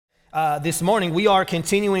This morning, we are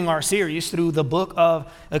continuing our series through the book of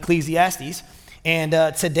Ecclesiastes. And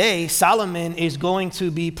today, Solomon is going to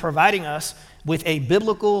be providing us with a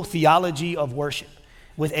biblical theology of worship.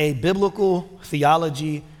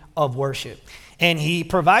 And he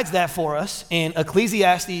provides that for us in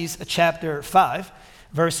Ecclesiastes chapter 5,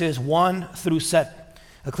 verses 1 through 7.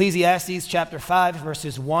 Ecclesiastes chapter 5,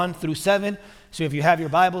 verses 1 through 7. So if you have your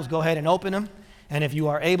Bibles, go ahead and open them. And if you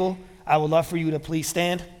are able, I would love for you to please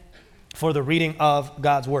stand for the reading of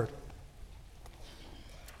God's word.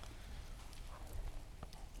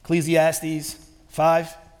 Ecclesiastes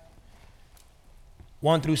 5,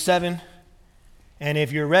 1 through 7. And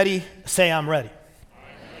if you're ready, say I'm ready.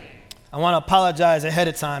 I want to apologize ahead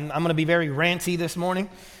of time. I'm going to be very ranty this morning.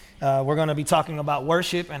 We're going to be talking about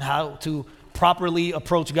worship and how to properly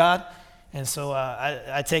approach God. And so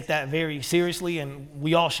I take that very seriously, and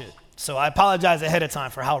we all should. So I apologize ahead of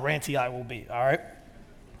time for how ranty I will be, all right?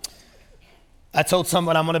 I told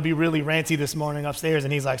someone I'm going to be really ranty this morning upstairs,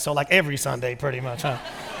 and he's like, so like every Sunday pretty much, huh?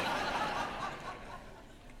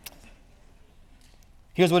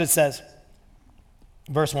 Here's what it says.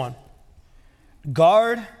 Verse 1.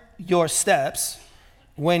 Guard your steps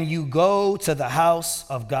when you go to the house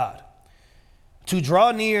of God. To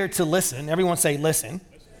draw near to listen, everyone say listen,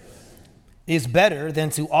 is better than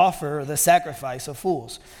to offer the sacrifice of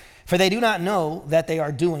fools. For they do not know that they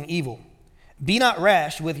are doing evil. Be not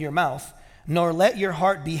rash with your mouth, nor let your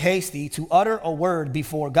heart be hasty to utter a word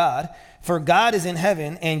before God, for God is in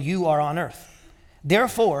heaven and you are on earth.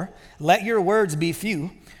 Therefore, let your words be few,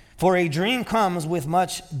 for a dream comes with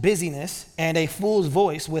much busyness, and a fool's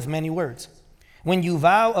voice with many words. When you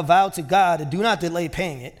vow a vow to God, do not delay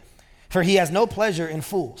paying it, for he has no pleasure in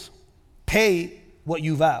fools. Pay what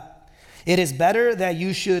you vow. It is better that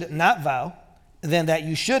you should not vow than that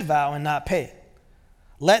you should vow and not pay.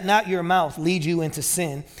 Let not your mouth lead you into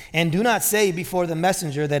sin, and do not say before the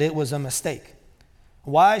messenger that it was a mistake.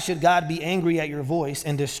 Why should God be angry at your voice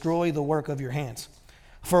and destroy the work of your hands?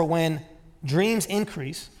 For when dreams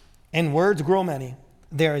increase and words grow many,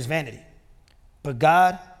 there is vanity. But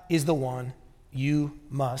God is the one you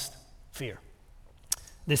must fear.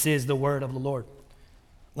 This is the word of the Lord.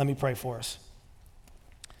 Let me pray for us.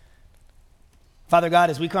 Father God,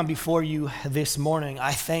 as we come before you this morning,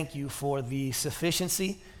 I thank you for the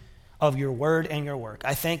sufficiency of your word and your work.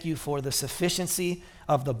 I thank you for the sufficiency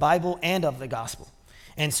of the Bible and of the gospel.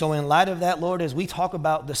 And so in light of that, Lord, as we talk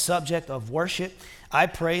about the subject of worship, I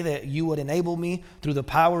pray that you would enable me through the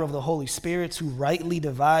power of the Holy Spirit to rightly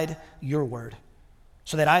divide your word,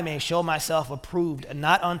 so that I may show myself approved,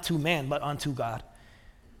 not unto man, but unto God.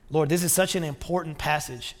 Lord, this is such an important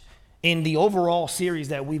passage in the overall series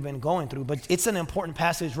that we've been going through, but it's an important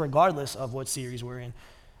passage regardless of what series we're in,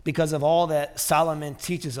 because of all that Solomon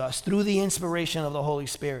teaches us through the inspiration of the Holy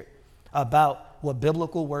Spirit about what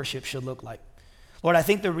biblical worship should look like. Lord, I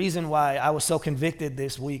think the reason why I was so convicted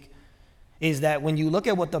this week is that when you look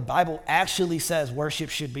at what the Bible actually says worship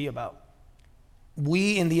should be about,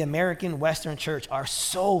 we in the American Western church are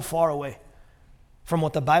so far away from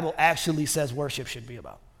what the Bible actually says worship should be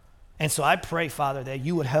about. And so I pray, Father, that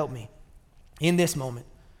you would help me in this moment.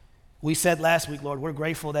 We said last week, Lord, we're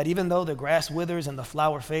grateful that even though the grass withers and the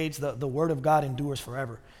flower fades, the word of God endures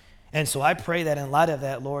forever. And so I pray that in light of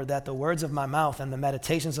that, Lord, that the words of my mouth and the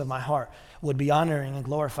meditations of my heart would be honoring and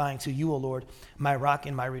glorifying to you, O Lord, my rock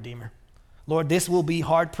and my redeemer. Lord, this will be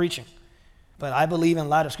hard preaching, but I believe in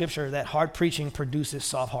light of Scripture that hard preaching produces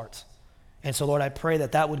soft hearts. And so, Lord, I pray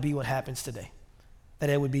that that would be what happens today, that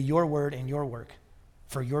it would be your word and your work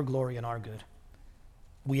for your glory and our good.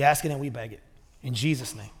 We ask it and we beg it in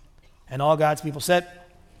Jesus' name. And all God's people said,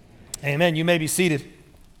 amen. You may be seated.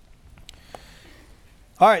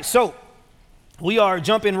 All right, so we are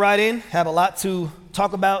jumping right in, have a lot to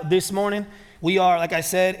talk about this morning. We are, like I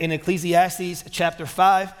said, in Ecclesiastes chapter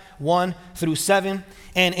 5, 1 through 7.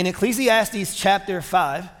 And in Ecclesiastes chapter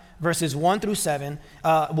 5, verses 1 through 7,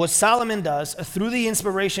 what Solomon does through the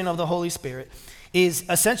inspiration of the Holy Spirit is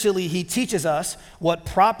essentially he teaches us what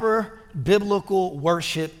proper biblical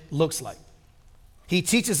worship looks like. He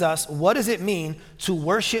teaches us what does it mean to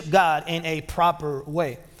worship God in a proper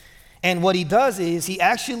way. And what he does is he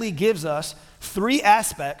actually gives us three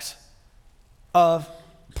aspects of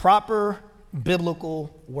proper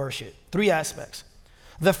biblical worship. Three aspects.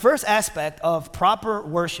 The first aspect of proper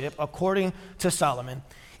worship, according to Solomon,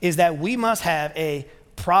 is that we must have a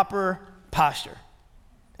proper posture.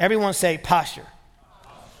 Everyone say posture.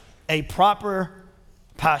 A proper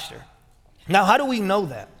posture. Now, how do we know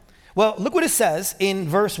that? Well, look what it says in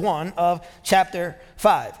verse 1 of chapter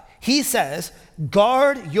 5. He says,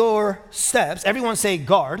 guard your steps. Everyone say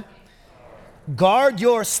guard. guard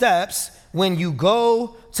your steps when you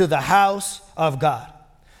go to the house of God.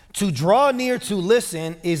 To draw near to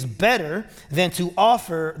listen is better than to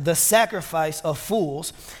offer the sacrifice of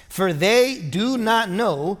fools, for they do not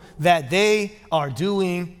know that they are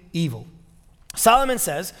doing evil. Solomon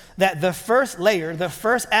says that the first layer, the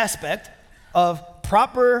first aspect of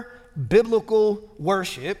proper biblical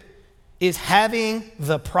worship is having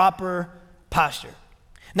the proper posture.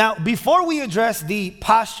 Now, before we address the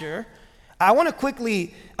posture, I want to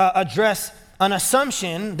quickly address an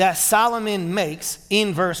assumption that Solomon makes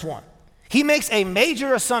in verse 1. He makes a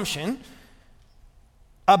major assumption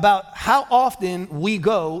about how often we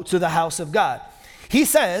go to the house of God. He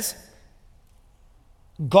says,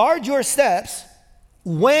 guard your steps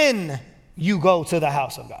when you go to the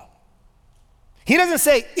house of God. He doesn't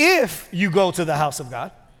say if you go to the house of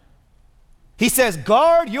God. He says,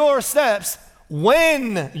 guard your steps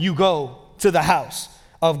when you go to the house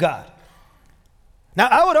of God. Now,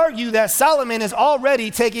 I would argue that Solomon is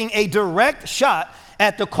already taking a direct shot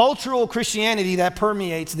at the cultural Christianity that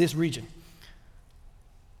permeates this region.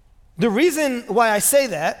 The reason why I say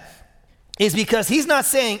that is because he's not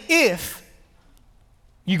saying if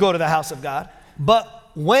you go to the house of God,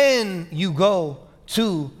 but when you go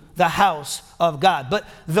to the house of God. But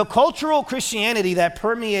the cultural Christianity that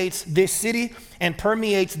permeates this city and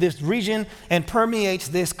permeates this region and permeates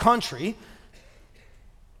this country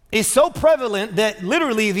is so prevalent that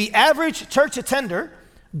literally the average church attender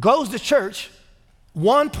goes to church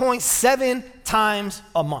 1.7 times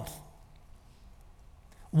a month.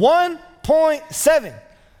 1.7.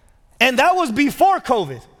 And that was before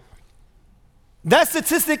COVID. That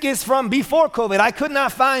statistic is from before COVID. I could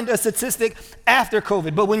not find a statistic after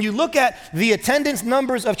COVID. But when you look at the attendance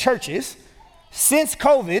numbers of churches since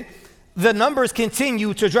COVID, the numbers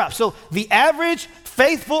continue to drop. So the average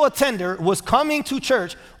faithful attender was coming to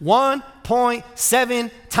church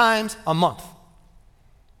 1.7 times a month.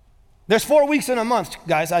 There's 4 weeks in a month,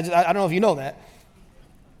 guys. I don't know if you know that.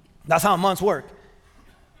 That's how months work.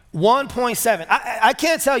 1.7. I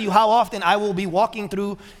can't tell you how often I will be walking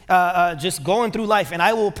through, just going through life, and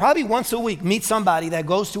I will probably once a week meet somebody that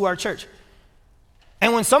goes to our church.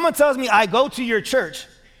 And when someone tells me I go to your church,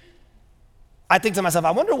 I think to myself,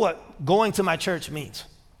 I wonder what going to my church means.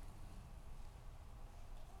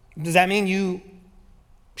 Does that mean you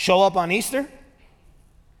show up on Easter?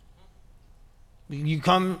 You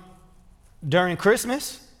come during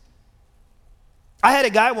Christmas? I had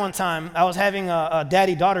a guy one time, I was having a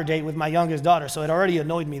daddy-daughter date with my youngest daughter, so it already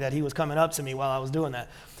annoyed me that he was coming up to me while I was doing that.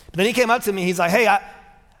 But then he came up to me, he's like, hey,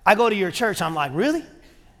 I go to your church. I'm like, really?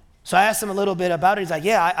 So I asked him a little bit about it. He's like,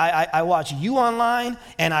 yeah, I watch you online,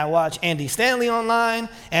 and I watch Andy Stanley online,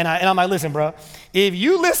 and I'm like, listen, bro, if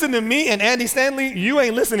you listen to me and Andy Stanley, you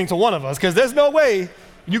ain't listening to one of us, because there's no way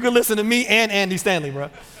you can listen to me and Andy Stanley,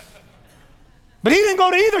 bro. But he didn't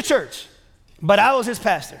go to either church, but I was his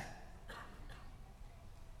pastor.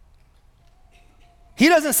 He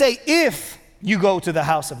doesn't say if you go to the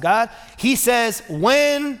house of God. He says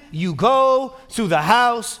when you go to the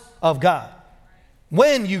house of God.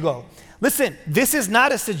 When you go. Listen, this is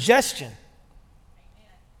not a suggestion.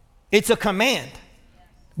 It's a command.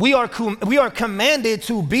 We are commanded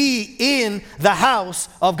to be in the house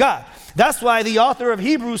of God. That's why the author of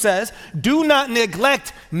Hebrews says, do not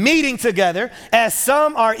neglect meeting together as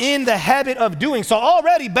some are in the habit of doing. So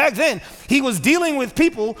already back then, he was dealing with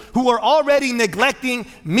people who were already neglecting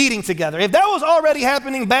meeting together. If that was already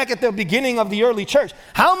happening back at the beginning of the early church,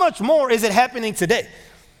 how much more is it happening today?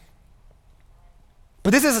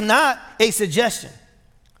 But this is not a suggestion.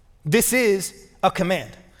 This is a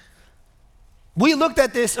command. We looked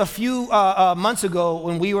at this a few months ago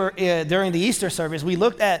when we were during the Easter service. We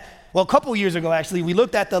looked at, well, a couple years ago actually, we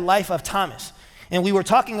looked at the life of Thomas. And we were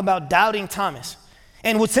talking about doubting Thomas.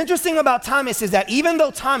 And what's interesting about Thomas is that even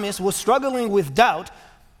though Thomas was struggling with doubt,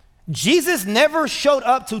 Jesus never showed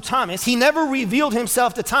up to Thomas. He never revealed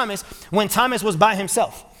himself to Thomas when Thomas was by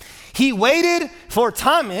himself. He waited for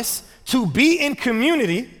Thomas to be in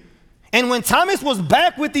community. And when Thomas was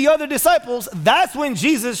back with the other disciples, that's when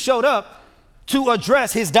Jesus showed up to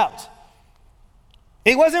address his doubts.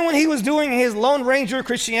 It wasn't when he was doing his Lone Ranger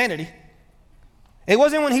Christianity. It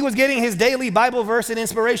wasn't when he was getting his daily Bible verse and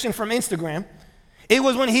inspiration from Instagram. It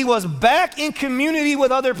was when he was back in community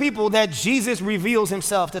with other people that Jesus reveals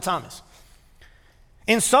himself to Thomas.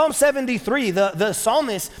 In Psalm 73, the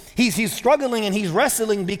psalmist, he's struggling and he's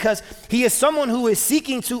wrestling because he is someone who is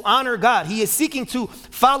seeking to honor God. He is seeking to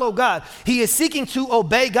follow God. He is seeking to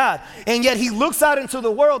obey God. And yet he looks out into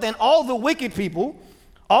the world and all the wicked people,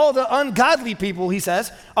 all the ungodly people, he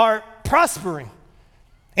says, are prospering.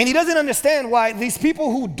 And he doesn't understand why these people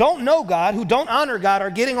who don't know God, who don't honor God, are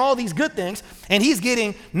getting all these good things, and he's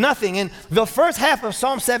getting nothing. And the first half of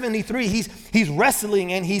Psalm 73, he's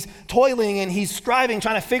wrestling and he's toiling and he's striving,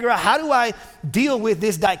 trying to figure out, how do I deal with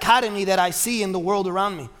this dichotomy that I see in the world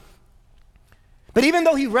around me? But even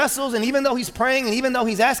though he wrestles, and even though he's praying, and even though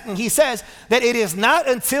he's asking, he says that it is not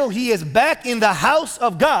until he is back in the house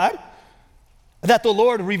of God that the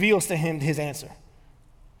Lord reveals to him his answer.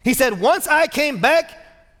 He said, once I came back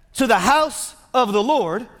to the house of the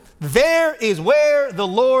Lord, there is where the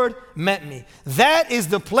Lord met me. That is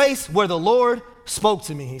the place where the Lord spoke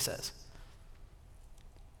to me, he says.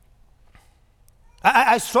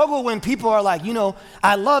 I struggle when people are like,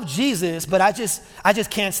 I love Jesus, but I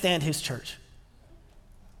just can't stand his church.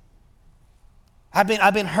 I've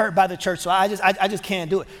been hurt by the church, so I just can't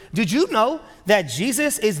do it. Did you know that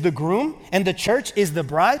Jesus is the groom and the church is the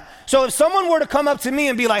bride? So if someone were to come up to me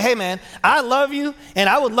and be like, hey man, I love you and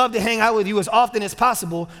I would love to hang out with you as often as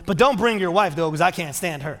possible, but don't bring your wife though, because I can't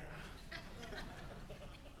stand her.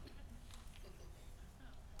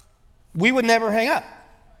 We would never hang out.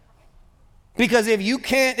 Because if you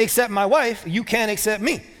can't accept my wife, you can't accept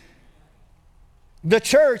me. The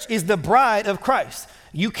church is the bride of Christ.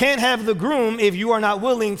 You can't have the groom if you are not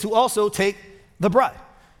willing to also take the bride.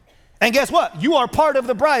 And guess what? You are part of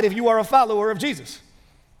the bride if you are a follower of Jesus.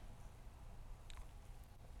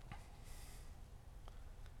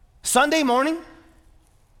 Sunday morning,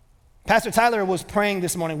 Pastor Tyler was praying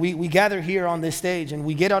this morning. We gather here on this stage and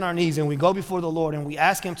we get on our knees and we go before the Lord and we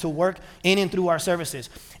ask him to work in and through our services.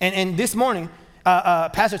 And this morning,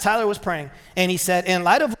 Pastor Tyler was praying and he said, in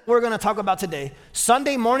light of what we're going to talk about today,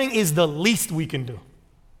 Sunday morning is the least we can do.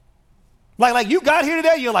 Like you got here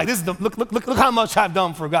today, you're like, this is look how much I've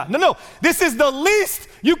done for God. No, this is the least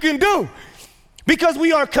you can do because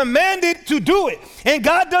we are commanded to do it. And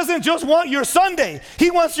God doesn't just want your Sunday. He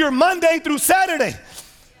wants your Monday through Saturday.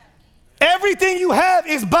 Everything you have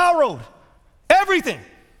is borrowed. Everything.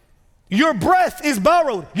 Your breath is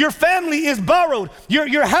borrowed. Your family is borrowed.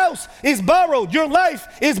 Your house is borrowed. Your life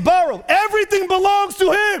is borrowed. Everything belongs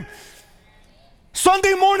to him.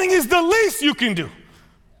 Sunday morning is the least you can do.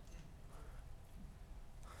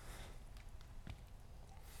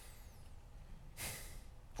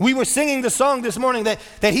 We were singing the song this morning that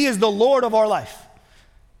he is the Lord of our life.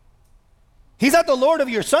 He's not the Lord of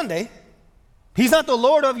your Sunday. He's not the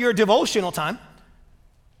Lord of your devotional time.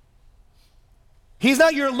 He's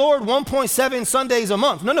not your Lord 1.7 Sundays a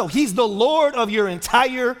month. No, he's the Lord of your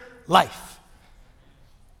entire life.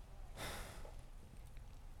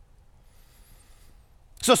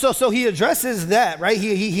 So he addresses that, right?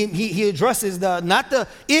 He addresses not the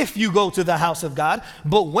if you go to the house of God,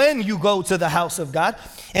 but when you go to the house of God.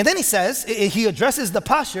 And then he addresses the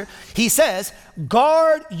posture. He says,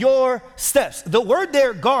 guard your steps. The word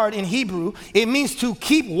there, guard in Hebrew, it means to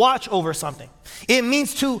keep watch over something. It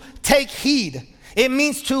means to take heed. It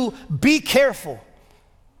means to be careful.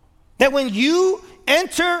 That when you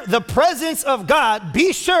enter the presence of God,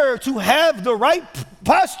 be sure to have the right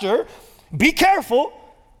posture. Be careful.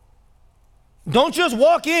 Don't just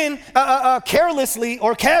walk in carelessly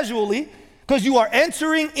or casually, because you are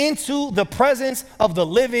entering into the presence of the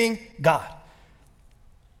living God.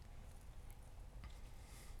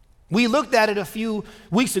 We looked at it a few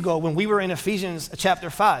weeks ago when we were in Ephesians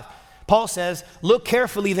chapter 5. Paul says, look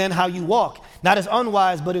carefully then how you walk, not as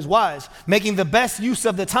unwise, but as wise, making the best use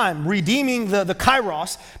of the time, redeeming the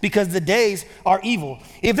kairos, because the days are evil.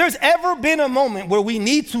 If there's ever been a moment where we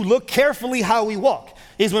need to look carefully how we walk,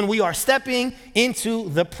 is when we are stepping into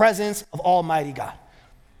the presence of Almighty God.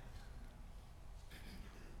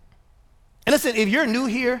 And listen, if you're new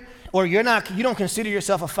here or you don't consider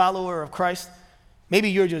yourself a follower of Christ,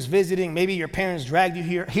 maybe you're just visiting, maybe your parents dragged you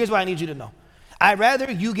here. Here's what I need you to know. I'd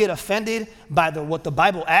rather you get offended by what the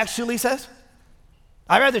Bible actually says.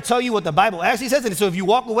 I'd rather tell you what the Bible actually says. And so if you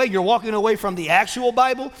walk away, you're walking away from the actual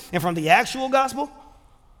Bible and from the actual gospel.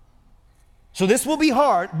 So this will be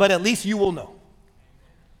hard, but at least you will know.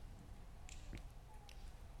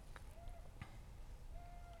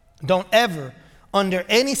 Don't ever, under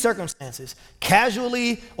any circumstances,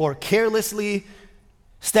 casually or carelessly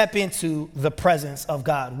step into the presence of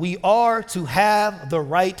God. We are to have the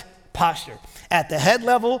right posture at the head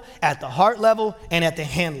level, at the heart level, and at the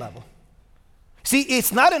hand level. See,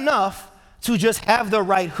 it's not enough to just have the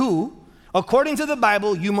right who. According to the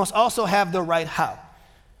Bible, you must also have the right how.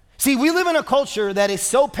 See, we live in a culture that is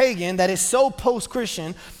so pagan, that is so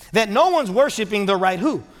post-Christian, that no one's worshiping the right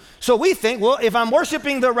who. So we think, well, if I'm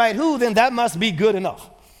worshiping the right who, then that must be good enough.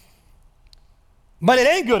 But it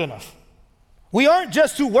ain't good enough. We aren't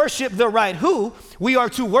just to worship the right who, we are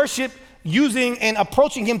to worship using and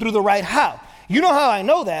approaching him through the right how. You know how I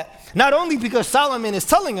know that? Not only because Solomon is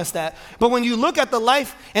telling us that, but when you look at the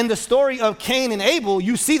life and the story of Cain and Abel,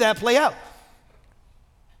 you see that play out.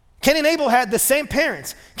 Cain and Abel had the same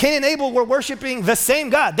parents. Cain and Abel were worshiping the same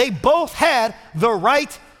God. They both had the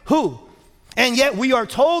right who. And yet we are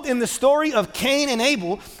told in the story of Cain and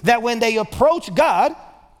Abel that when they approach God,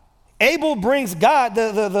 Abel brings God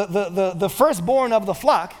the firstborn of the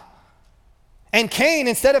flock. And Cain,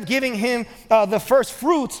 instead of giving him the first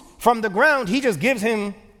fruits from the ground, he just gives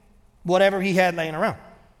him whatever he had laying around.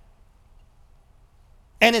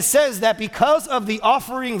 And it says that because of the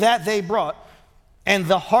offering that they brought and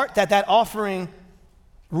the heart that that offering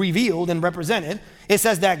revealed and represented, it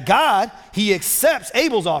says that God, he accepts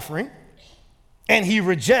Abel's offering and he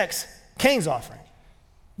rejects Cain's offering.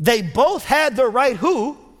 They both had the right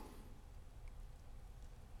who,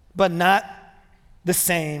 but not the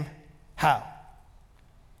same how.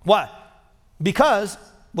 Why? Because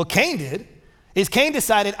what Cain did is Cain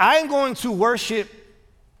decided, I am going to worship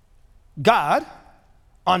God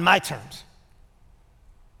on my terms.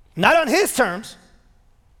 Not on his terms.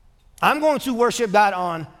 I'm going to worship God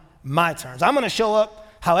on my terms. I'm going to show up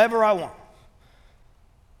however I want.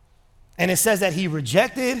 And it says that he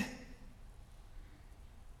rejected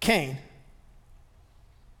Cain.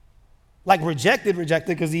 Like rejected,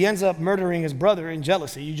 because he ends up murdering his brother in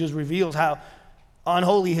jealousy. He just reveals how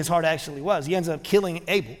unholy his heart actually was. He ends up killing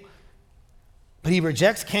Abel. But he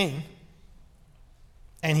rejects Cain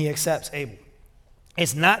and he accepts Abel.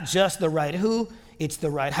 It's not just the right who, it's the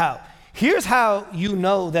right how. Here's how you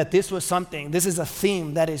know that this is a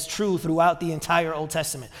theme that is true throughout the entire Old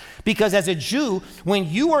Testament. Because as a Jew, when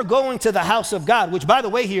you are going to the house of God, which by the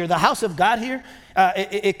way here, the house of God here,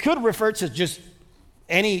 it could refer to just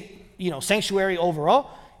any, sanctuary overall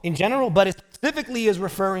in general, but it specifically is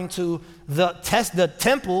referring to the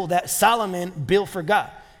temple that Solomon built for God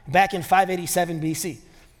back in 587 BC.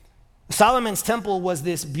 Solomon's temple was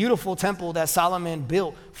this beautiful temple that Solomon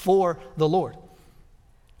built for the Lord.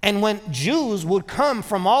 And when Jews would come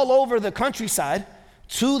from all over the countryside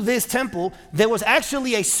to this temple, there was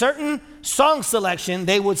actually a certain song selection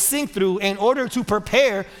they would sing through in order to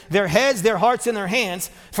prepare their heads, their hearts, and their hands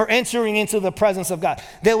for entering into the presence of God.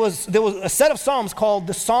 There was a set of psalms called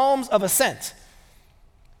the Psalms of Ascent.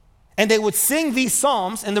 And they would sing these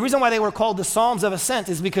psalms, and the reason why they were called the Psalms of Ascent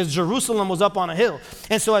is because Jerusalem was up on a hill.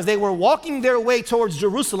 And so as they were walking their way towards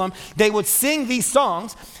Jerusalem, they would sing these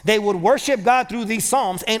songs. They would worship God through these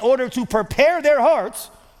psalms in order to prepare their hearts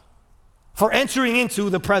for entering into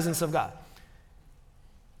the presence of God.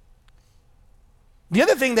 The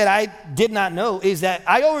other thing that I did not know is that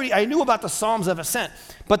I knew about the Psalms of Ascent,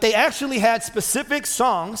 but they actually had specific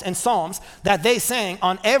songs and psalms that they sang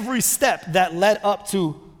on every step that led up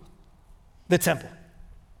to the temple.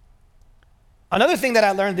 Another thing that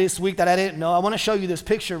I learned this week that I didn't know, I want to show you this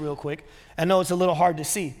picture real quick. I know it's a little hard to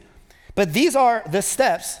see, but these are the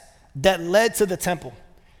steps that led to the temple.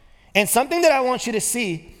 And something that I want you to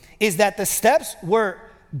see is that the steps were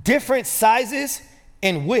different sizes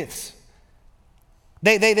and widths.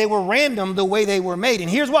 They were random the way they were made. And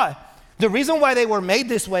here's why. The reason why they were made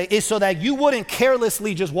this way is so that you wouldn't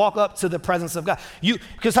carelessly just walk up to the presence of God.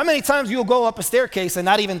 Because how many times you'll go up a staircase and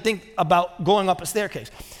not even think about going up a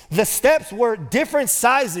staircase? The steps were different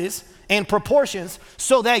sizes and proportions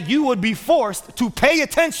so that you would be forced to pay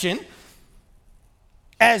attention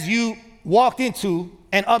as you walked into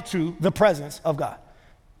and up to the presence of God.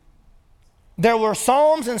 There were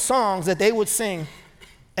psalms and songs that they would sing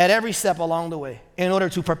at every step along the way in order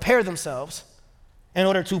to prepare themselves, in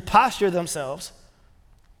order to posture themselves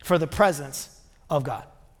for the presence of God.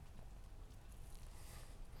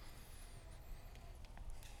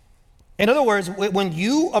 In other words, when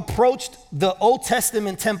you approached the Old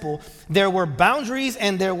Testament temple, there were boundaries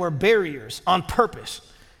and there were barriers on purpose.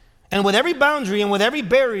 And with every boundary and with every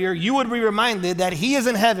barrier, you would be reminded that he is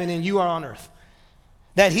in heaven and you are on earth.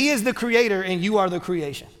 That he is the creator and you are the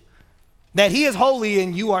creation. That he is holy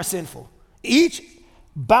and you are sinful. Each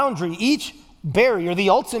boundary, each barrier, the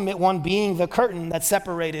ultimate one being the curtain that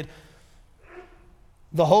separated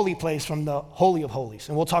the holy place from the Holy of Holies.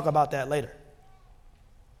 And we'll talk about that later.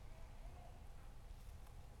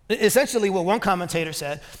 Essentially, what one commentator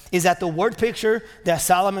said is that the word picture that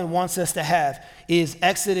Solomon wants us to have is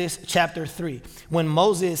Exodus chapter 3, when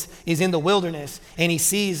Moses is in the wilderness and he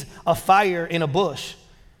sees a fire in a bush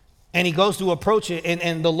and he goes to approach it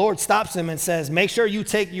and the Lord stops him and says, make sure you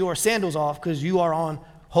take your sandals off because you are on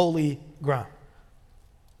holy ground.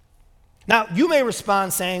 Now, you may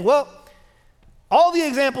respond saying, well, all the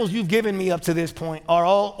examples you've given me up to this point are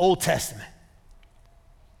all Old Testament.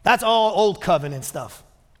 That's all Old Covenant stuff.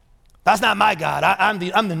 That's not my God. I'm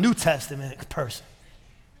the New Testament person.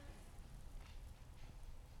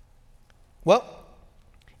 Well,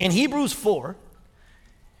 in Hebrews 4,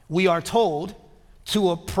 we are told to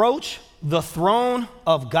approach the throne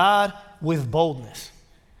of God with boldness.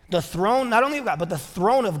 The throne, not only of God, but the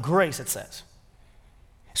throne of grace, it says.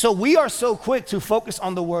 So we are so quick to focus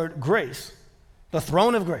on the word grace, the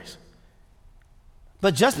throne of grace.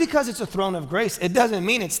 But just because it's a throne of grace, it doesn't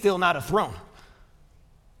mean it's still not a throne.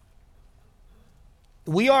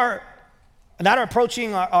 We are not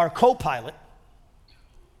approaching our co-pilot,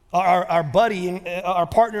 our buddy, our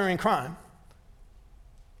partner in crime.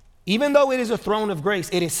 Even though it is a throne of grace,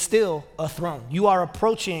 it is still a throne. You are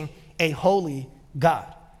approaching a holy God.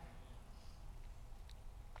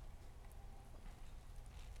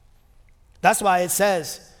 That's why it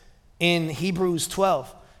says in Hebrews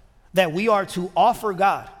 12 that we are to offer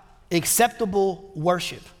God acceptable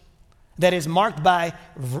worship that is marked by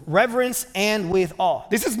reverence and with awe.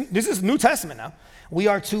 This is New Testament now. We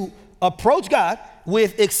are to approach God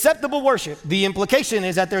with acceptable worship. The implication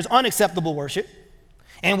is that there's unacceptable worship.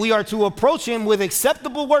 And we are to approach him with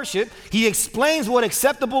acceptable worship. He explains what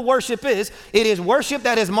acceptable worship is. It is worship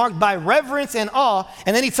that is marked by reverence and awe.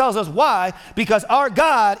 And then he tells us why. Because our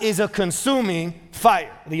God is a consuming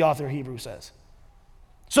fire, the author of Hebrews says.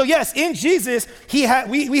 So yes, in Jesus, we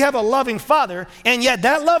have a loving Father, and yet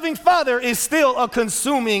that loving Father is still a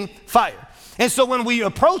consuming fire. And so when we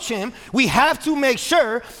approach him, we have to make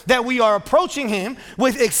sure that we are approaching him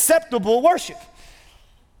with acceptable worship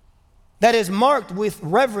that is marked with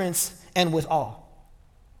reverence and with awe.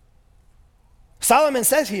 Solomon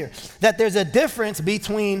says here that there's a difference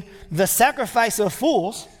between the sacrifice of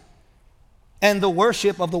fools and the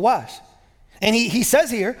worship of the wise. And he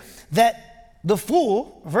says here that the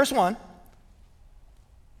fool, verse 1,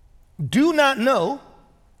 do not know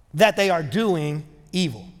that they are doing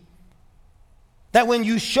evil. That when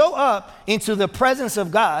you show up into the presence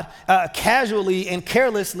of God casually and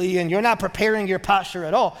carelessly, and you're not preparing your posture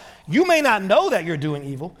at all, you may not know that you're doing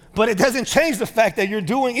evil, but it doesn't change the fact that you're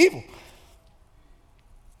doing evil.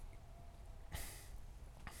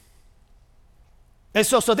 And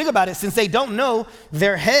so think about it. Since they don't know,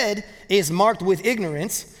 their head is marked with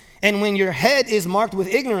ignorance. And when your head is marked with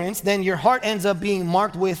ignorance, then your heart ends up being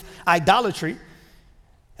marked with idolatry.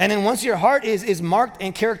 And then once your heart is marked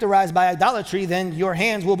and characterized by idolatry, then your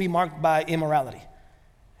hands will be marked by immorality.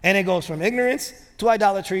 And it goes from ignorance to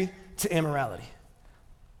idolatry to immorality.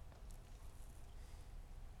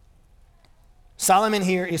 Solomon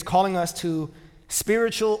here is calling us to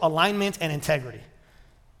spiritual alignment and integrity.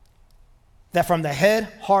 That from the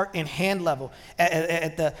head, heart, and hand level,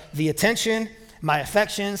 at the attention, my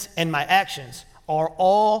affections, and my actions are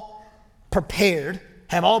all prepared,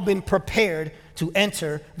 have all been prepared to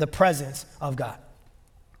enter the presence of God.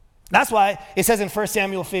 That's why it says in 1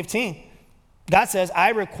 Samuel 15, God says, I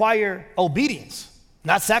require obedience,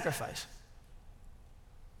 not sacrifice.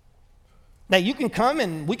 That you can come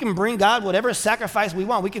and we can bring God whatever sacrifice we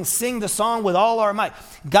want. We can sing the song with all our might.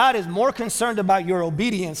 God is more concerned about your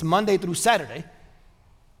obedience Monday through Saturday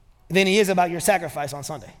than he is about your sacrifice on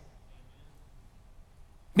Sunday.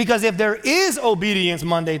 Because if there is obedience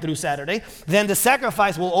Monday through Saturday, then the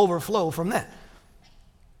sacrifice will overflow from that.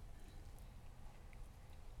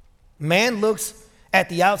 Man looks at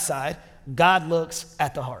the outside, God looks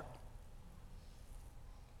at the heart.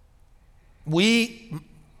 We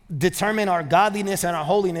determine our godliness and our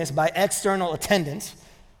holiness by external attendance.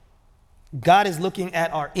 God is looking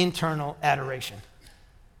at our internal adoration.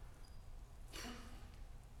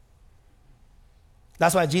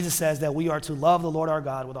 That's why Jesus says that we are to love the Lord our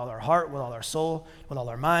God with all our heart, with all our soul, with all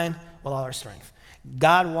our mind, with all our strength.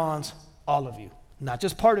 God wants all of you, not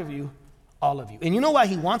just part of you, all of you. And you know why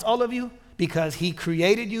he wants all of you? Because he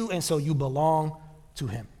created you, and so you belong to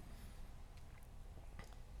him.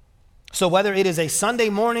 So whether it is a Sunday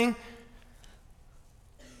morning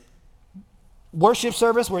worship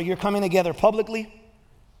service where you're coming together publicly,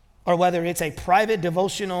 or whether it's a private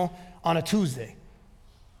devotional on a Tuesday,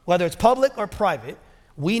 whether it's public or private,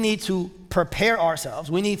 we need to prepare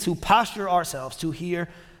ourselves. We need to posture ourselves to hear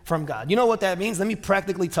from God. You know what that means? Let me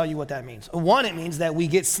practically tell you what that means. One, it means that we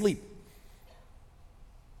get sleep.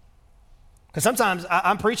 Because sometimes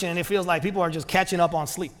I'm preaching and it feels like people are just catching up on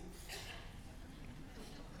sleep.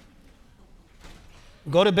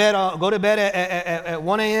 Go to bed at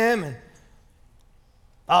 1 a.m. and,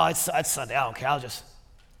 it's Sunday. I don't care. I'll just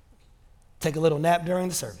take a little nap during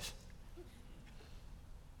the service.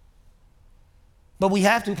 But we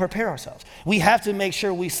have to prepare ourselves. We have to make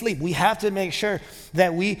sure we sleep. We have to make sure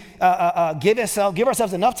that we give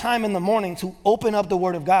ourselves enough time in the morning to open up the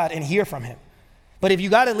Word of God and hear from Him. But if you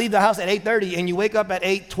got to leave the house at 8:30 and you wake up at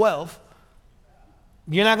 8:12,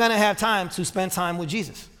 you're not going to have time to spend time with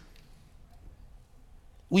Jesus.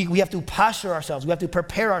 We have to posture ourselves. We have to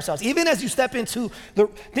prepare ourselves. Even as you step into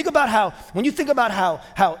think about how, when you think about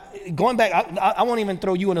how going back, I won't even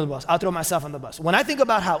throw you under the bus. I'll throw myself on the bus. When I think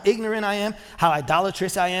about how ignorant I am, how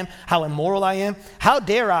idolatrous I am, how immoral I am, how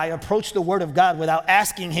dare I approach the Word of God without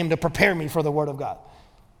asking Him to prepare me for the Word of God?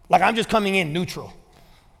 Like I'm just coming in neutral,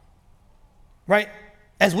 right?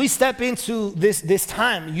 As we step into this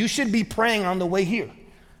time, you should be praying on the way here.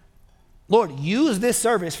 Lord, use this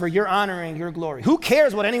service for your honor and your glory. Who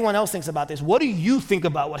cares what anyone else thinks about this? What do you think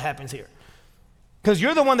about what happens here? Because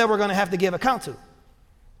you're the one that we're going to have to give account to.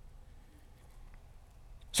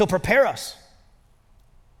 So prepare us.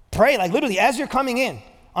 Pray, like literally as you're coming in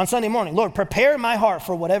on Sunday morning, Lord, prepare my heart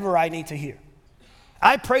for whatever I need to hear.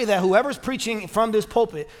 I pray that whoever's preaching from this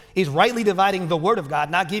pulpit is rightly dividing the Word of God,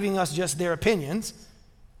 not giving us just their opinions,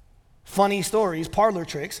 funny stories, parlor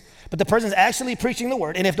tricks, but the person's actually preaching the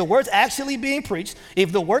Word. And if the Word's actually being preached,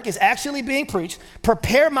 if the work is actually being preached,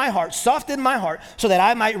 prepare my heart, soften my heart so that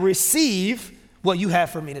I might receive what you have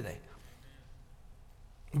for me today.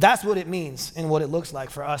 That's what it means and what it looks like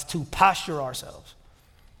for us to posture ourselves.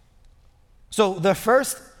 So the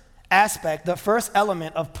first aspect, the first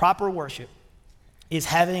element of proper worship is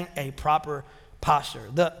having a proper posture.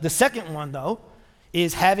 The second one, though,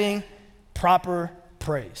 is having proper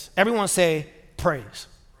praise. Everyone say praise.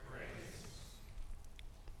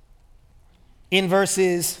 In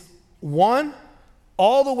verses 1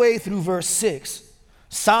 all the way through verse 6,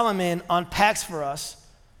 Solomon unpacks for us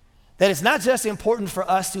that it's not just important for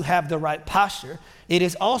us to have the right posture, it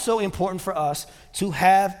is also important for us to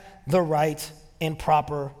have the right and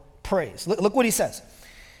proper praise. Look what he says.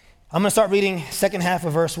 I'm going to start reading second half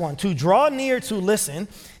of verse 1. To draw near to listen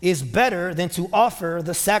is better than to offer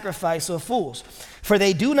the sacrifice of fools, for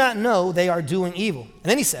they do not know they are doing evil. And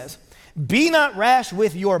then he says, be not rash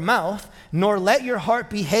with your mouth, nor let your heart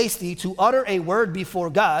be hasty to utter a word before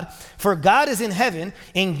God, for God is in heaven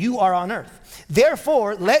and you are on earth.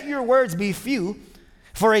 Therefore, let your words be few,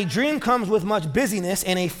 for a dream comes with much busyness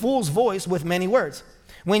and a fool's voice with many words.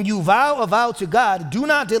 When you vow a vow to God, do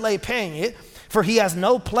not delay paying it, for he has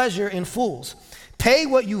no pleasure in fools. Pay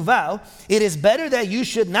what you vow. It is better that you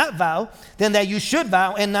should not vow than that you should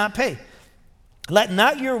vow and not pay. Let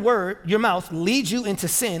not your mouth lead you into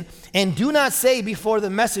sin, and do not say before the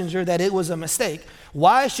messenger that it was a mistake.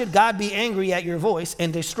 Why should God be angry at your voice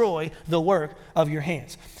and destroy the work of your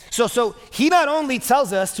hands? So he not only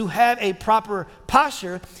tells us to have a proper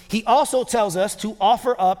posture, he also tells us to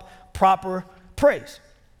offer up proper praise.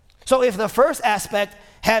 So if the first aspect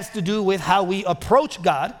has to do with how we approach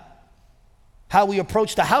God, how we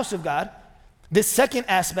approach the house of God, this second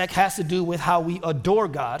aspect has to do with how we adore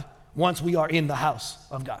God once we are in the house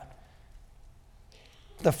of God.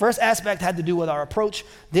 The first aspect had to do with our approach.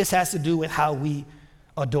 This has to do with how we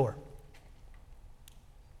adore.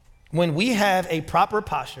 When we have a proper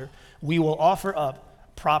posture, we will offer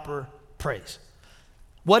up proper praise.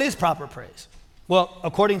 What is proper praise? Well,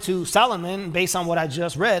 according to Solomon, based on what I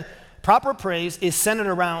just read, proper praise is centered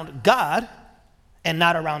around God and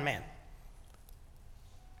not around man.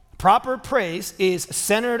 Proper praise is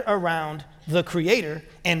centered around the Creator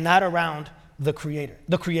and not around the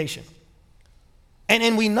creation.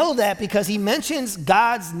 And we know that because he mentions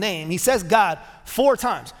God's name. He says God 4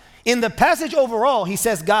 times. In the passage overall, he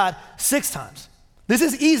says God 6 times. This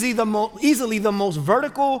is easily the most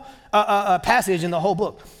vertical passage in the whole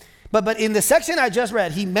book. But in the section I just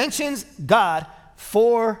read, he mentions God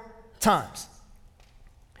 4 times.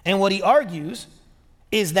 And what he argues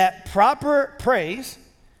is that proper praise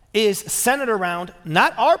is centered around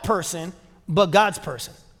not our person, but God's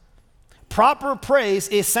person. Proper praise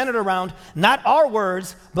is centered around not our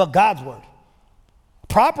words, but God's word.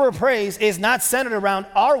 Proper praise is not centered around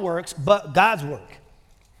our works, but God's work.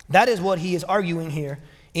 That is what he is arguing here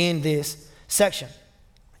in this section.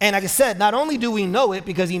 And like I said, not only do we know it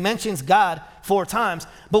because he mentions God 4 times,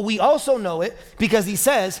 but we also know it because he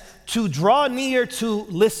says to draw near to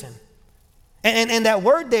listen. And that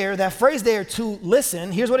word there, that phrase there, to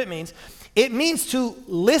listen, here's what it means. It means to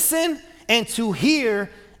listen and to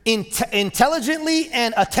hear intelligently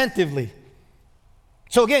and attentively.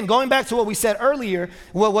 So again, going back to what we said earlier,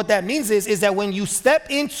 what that means is that when you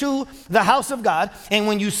step into the house of God and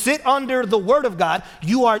when you sit under the word of God,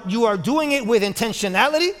 you are doing it with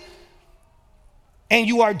intentionality and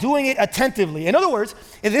you are doing it attentively. In other words,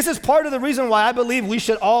 this is part of the reason why I believe we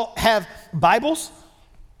should all have Bibles.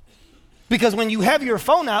 Because when you have your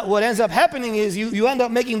phone out, what ends up happening is you end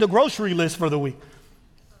up making the grocery list for the week.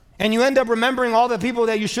 And you end up remembering all the people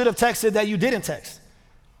that you should have texted that you didn't text.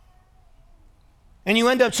 And you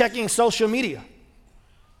end up checking social media.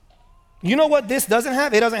 You know what this doesn't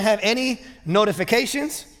have? It doesn't have any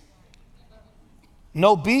notifications,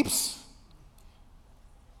 no beeps,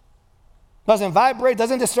 doesn't vibrate,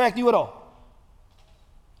 doesn't distract you at all.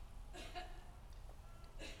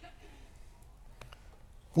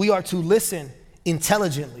 We are to listen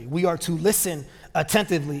intelligently. We are to listen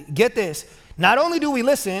attentively. Get this. Not only do we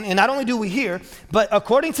listen and not only do we hear, but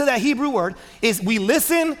according to that Hebrew word, is we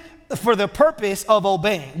listen for the purpose of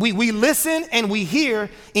obeying. We listen and we hear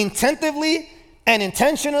intentively and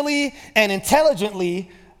intentionally and intelligently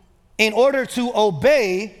in order to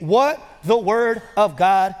obey what the word of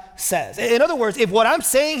God says. In other words, if what I'm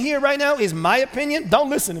saying here right now is my opinion, don't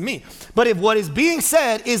listen to me. But if what is being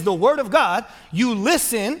said is the word of God, you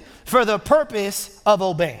listen for the purpose of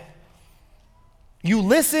obeying. You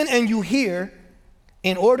listen and you hear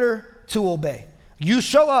in order to obey. You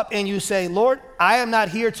show up and you say, Lord, I am not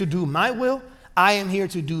here to do my will. I am here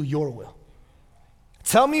to do your will.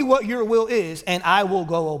 Tell me what your will is and I will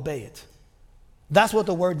go obey it. That's what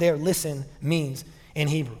the word there, listen, means in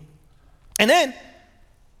Hebrew. And then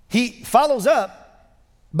he follows up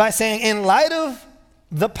by saying, in light of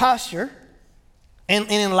the posture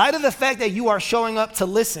and in light of the fact that you are showing up to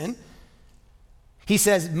listen, he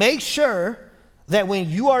says, make sure that when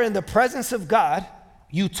you are in the presence of God,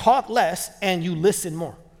 you talk less and you listen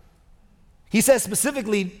more. He says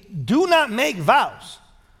specifically, do not make vows.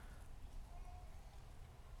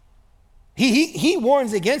 He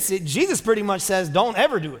warns against it. Jesus pretty much says, don't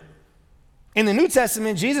ever do it. In the New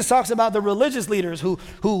Testament, Jesus talks about the religious leaders who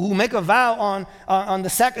make a vow on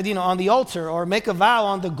the altar, or make a vow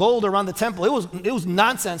on the gold around the temple. It was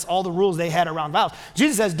nonsense, all the rules they had around vows.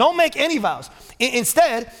 Jesus says, don't make any vows.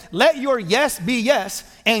 Instead, let your yes be yes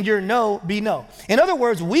and your no be no. In other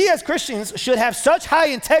words, we as Christians should have such high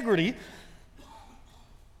integrity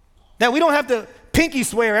that we don't have to pinky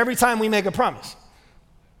swear every time we make a promise.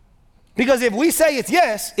 Because if we say it's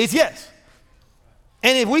yes, it's yes.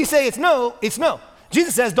 And if we say it's no, it's no.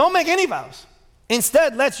 Jesus says, don't make any vows.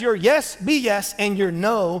 Instead, let your yes be yes and your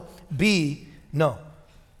no be no.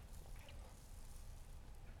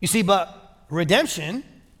 You see, but redemption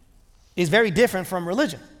is very different from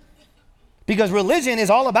religion. Because religion is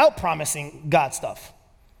all about promising God stuff.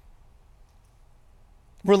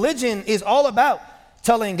 Religion is all about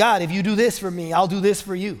telling God, if you do this for me, I'll do this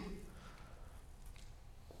for you.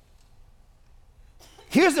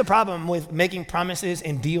 Here's the problem with making promises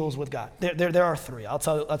and deals with God. There are three. I'll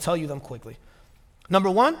tell you them quickly. Number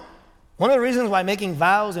one of the reasons why making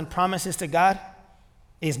vows and promises to God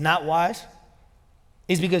is not wise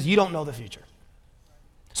is because you don't know the future.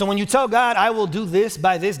 So when you tell God, I will do this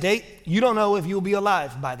by this date, you don't know if you'll be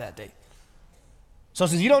alive by that date. So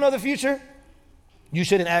since you don't know the future, you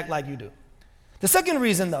shouldn't act like you do. The second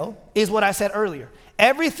reason, though, is what I said earlier.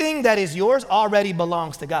 Everything that is yours already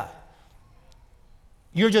belongs to God.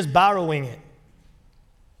 You're just borrowing it.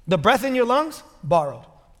 The breath in your lungs, borrowed.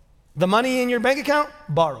 The money in your bank account,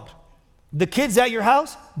 borrowed. The kids at your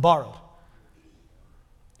house, borrowed.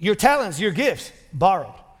 Your talents, your gifts,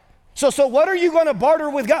 borrowed. So what are you going to barter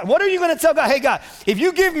with God? What are you going to tell God? Hey, God, if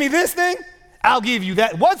you give me this thing, I'll give you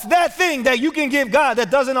that. What's that thing that you can give God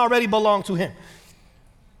that doesn't already belong to him?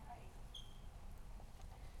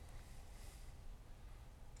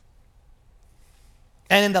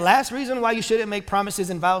 And then the last reason why you shouldn't make promises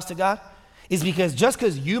and vows to God is because just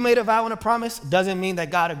because you made a vow and a promise doesn't mean that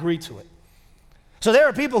God agreed to it. So there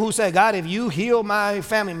are people who say, God, if you heal my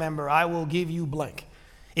family member, I will give you blank.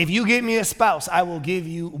 If you give me a spouse, I will give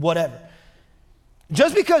you whatever.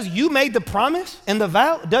 Just because you made the promise and the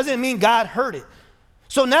vow doesn't mean God heard it.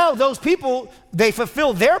 So now those people, they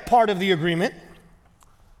fulfill their part of the agreement,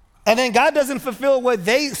 and then God doesn't fulfill what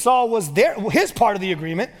they saw was his part of the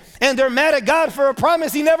agreement, and they're mad at God for a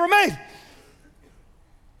promise he never made.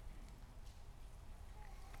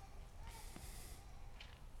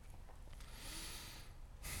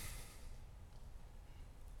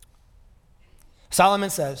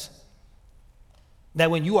 Solomon says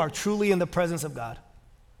that when you are truly in the presence of God,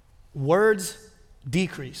 words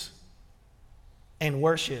decrease and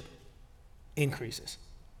worship increases.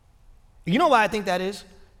 You know why I think that is?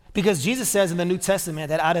 Because Jesus says in the New Testament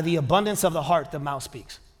that out of the abundance of the heart, the mouth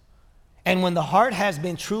speaks. And when the heart has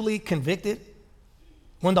been truly convicted,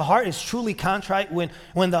 when the heart is truly contrite, when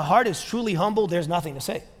the heart is truly humble, there's nothing to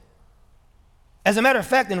say. As a matter of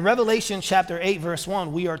fact, in Revelation chapter 8, verse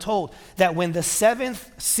 1, we are told that when the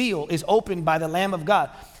seventh seal is opened by the Lamb of God,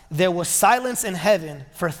 there was silence in heaven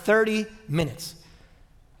for 30 minutes.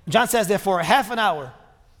 John says that for a half an hour,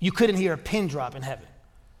 you couldn't hear a pin drop in heaven.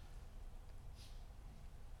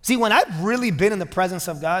 See, when I've really been in the presence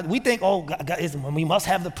of God, we think, oh, we must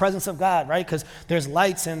have the presence of God, right? Because there's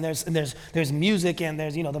lights and there's music and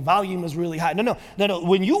there's, the volume is really high. No.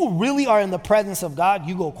 When you really are in the presence of God,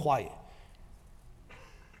 you go quiet.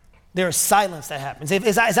 There's silence that happens.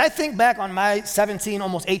 As I think back on my 17,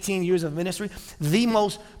 almost 18 years of ministry, the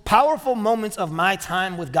most powerful moments of my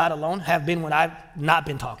time with God alone have been when I've not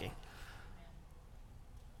been talking.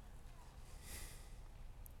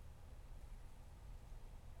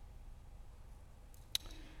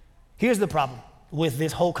 Here's the problem with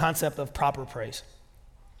this whole concept of proper praise.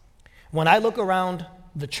 When I look around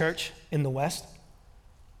the church in the West,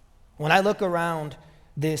 when I look around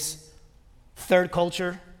this third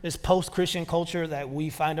culture, this post-Christian culture that we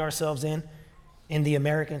find ourselves in the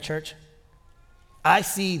American church, I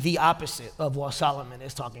see the opposite of what Solomon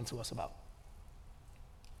is talking to us about.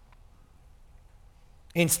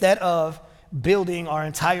 Instead of building our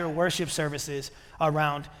entire worship services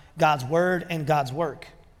around God's word and God's work,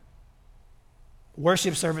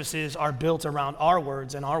 worship services are built around our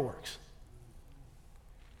words and our works.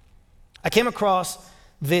 I came across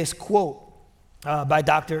this quote by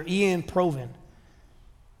Dr. Ian Provan.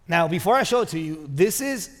 Now, before I show it to you, this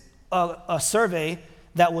is a survey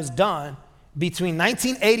that was done between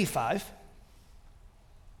 1985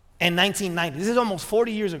 and 1990. This is almost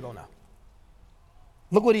 40 years ago now.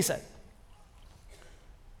 Look what he said.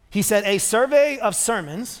 He said, a survey of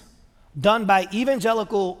sermons by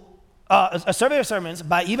evangelical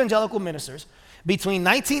ministers between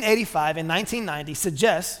 1985 and 1990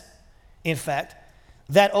 suggests, in fact,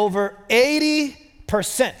 that over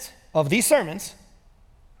 80% of these sermons,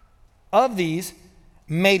 of these,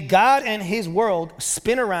 made God and his world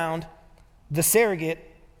spin around the surrogate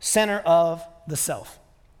center of the self.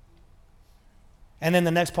 And then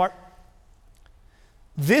the next part.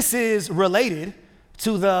 This is related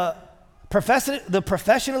to the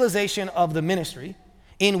professionalization of the ministry,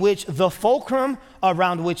 in which the fulcrum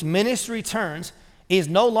around which ministry turns is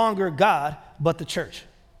no longer God, but the church,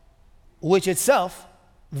 which itself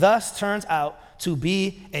thus turns out to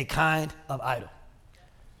be a kind of idol.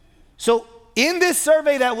 So in this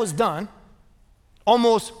survey that was done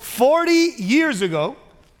almost 40 years ago,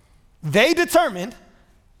 they determined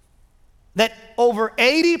that over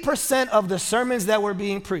 80% of the sermons that were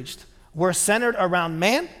being preached were centered around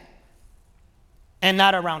man and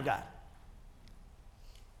not around God.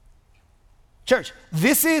 Church,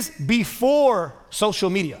 this is before social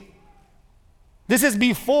media. This is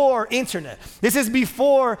before internet. This is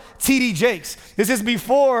before T.D. Jakes. This is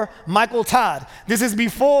before Michael Todd. This is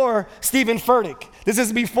before Stephen Furtick. This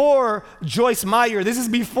is before Joyce Meyer. This is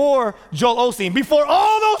before Joel Osteen. Before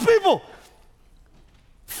all those people.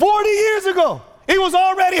 40 years ago, it was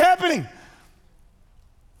already happening.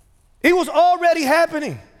 It was already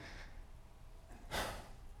happening.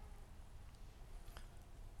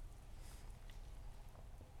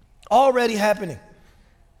 Already happening.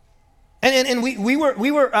 And we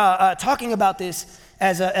were talking about this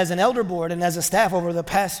as an elder board and as a staff over the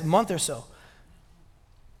past month or so.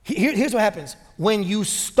 Here's what happens. When the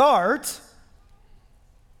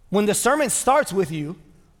sermon starts with you,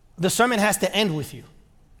 the sermon has to end with you.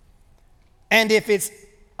 And if it's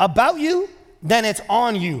about you, then it's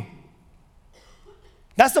on you.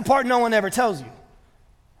 That's the part no one ever tells you.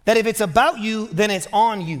 That if it's about you, then it's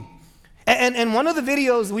on you. And one of the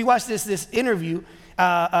videos, we watched this interview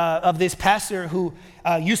of this pastor who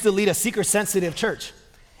used to lead a seeker-sensitive church.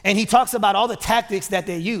 And he talks about all the tactics that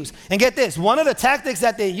they use. And get this, one of the tactics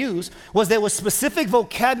that they use was there was specific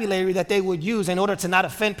vocabulary that they would use in order to not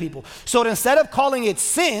offend people. So instead of calling it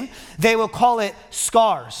sin, they would call it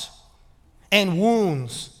scars and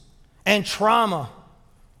wounds and trauma.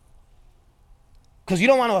 Because you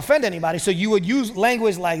don't want to offend anybody, so you would use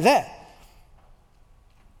language like that.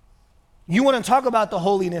 You wouldn't talk about the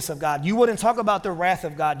holiness of God. You wouldn't talk about the wrath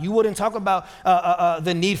of God. You wouldn't talk about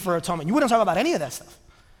the need for atonement. You wouldn't talk about any of that stuff.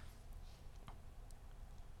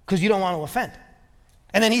 Because you don't want to offend.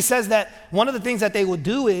 And then he says that one of the things that they would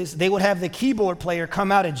do is they would have the keyboard player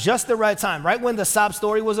come out at just the right time, right when the sob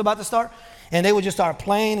story was about to start, and they would just start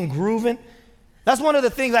playing and grooving. That's one of the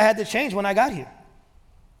things I had to change when I got here.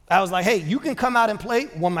 I was like, hey, you can come out and play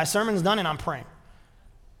when my sermon's done and I'm praying.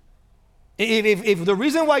 If the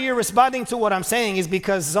reason why you're responding to what I'm saying is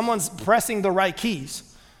because someone's pressing the right keys,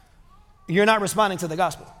 you're not responding to the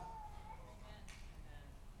gospel.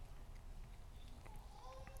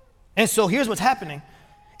 And so here's what's happening,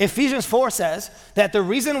 Ephesians 4 says that the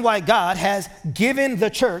reason why God has given the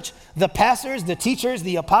church, the pastors, the teachers,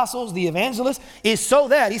 the apostles, the evangelists, is so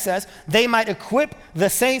that, he says, they might equip the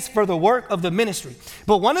saints for the work of the ministry.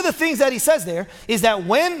 But one of the things that he says there is that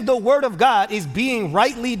when the word of God is being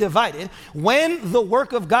rightly divided, when the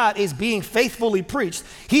work of God is being faithfully preached,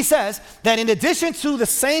 he says that in addition to the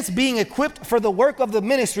saints being equipped for the work of the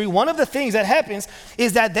ministry, one of the things that happens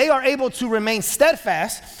is that they are able to remain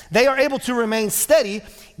steadfast, they are able to remain steady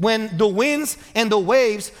when the winds and the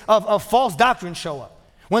waves of false doctrine show up,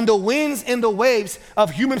 when the winds and the waves of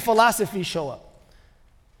human philosophy show up.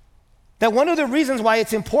 That one of the reasons why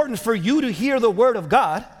it's important for you to hear the word of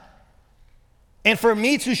God and for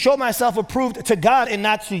me to show myself approved to God and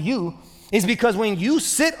not to you is because when you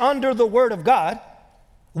sit under the word of God,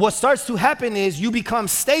 what starts to happen is you become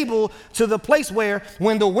stable to the place where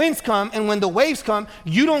when the winds come and when the waves come,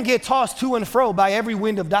 you don't get tossed to and fro by every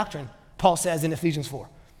wind of doctrine, Paul says in Ephesians 4.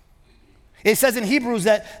 It says in Hebrews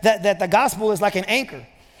that the gospel is like an anchor.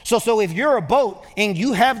 So if you're a boat and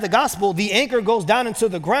you have the gospel, the anchor goes down into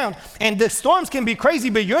the ground, and the storms can be crazy,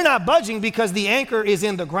 but you're not budging because the anchor is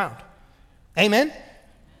in the ground. Amen?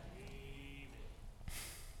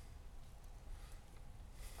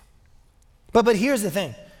 But here's the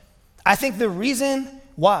thing. I think the reason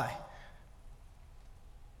why,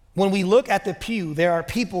 when we look at the pew, there are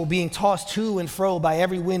people being tossed to and fro by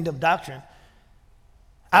every wind of doctrine.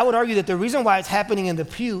 I would argue that the reason why it's happening in the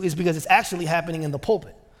pew is because it's actually happening in the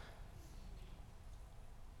pulpit.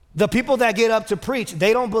 The people that get up to preach,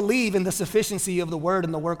 they don't believe in the sufficiency of the word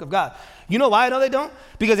and the work of God. You know why I know they don't?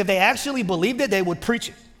 Because if they actually believed it, they would preach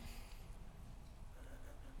it.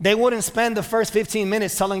 They wouldn't spend the first 15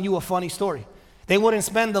 minutes telling you a funny story. They wouldn't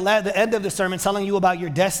spend the end of the sermon telling you about your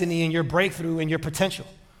destiny and your breakthrough and your potential.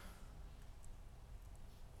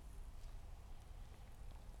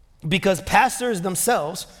 Because pastors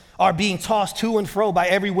themselves are being tossed to and fro by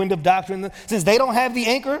every wind of doctrine. Since they don't have the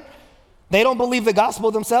anchor, they don't believe the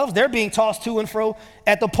gospel themselves, they're being tossed to and fro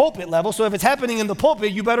at the pulpit level. So if it's happening in the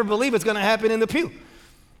pulpit, you better believe it's going to happen in the pew.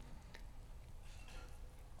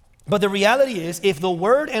 But the reality is, if the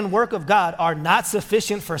word and work of God are not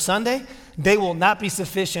sufficient for Sunday, they will not be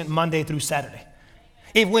sufficient Monday through Saturday.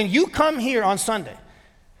 If when you come here on Sunday,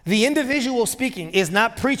 the individual speaking is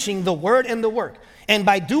not preaching the word and the work, and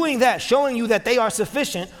by doing that, showing you that they are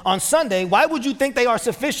sufficient on Sunday, why would you think they are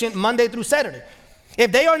sufficient Monday through Saturday?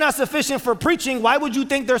 If they are not sufficient for preaching, why would you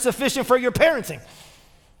think they're sufficient for your parenting?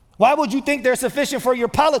 Why would you think they're sufficient for your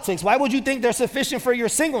politics? Why would you think they're sufficient for your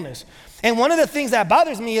singleness? And one of the things that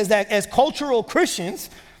bothers me is that as cultural Christians,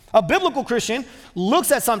 a biblical Christian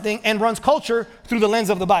looks at something and runs culture through the lens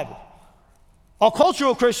of the Bible. A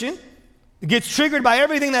cultural Christian gets triggered by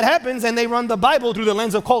everything that happens and they run the Bible through the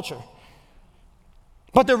lens of culture.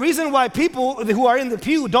 But the reason why people who are in the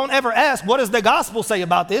pew don't ever ask, what does the gospel say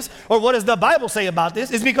about this? Or what does the Bible say about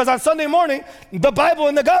this? Is because on Sunday morning, the Bible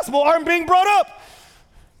and the gospel aren't being brought up.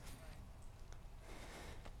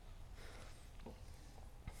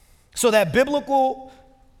 So that the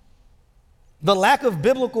lack of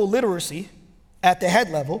biblical literacy at the head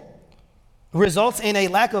level results in a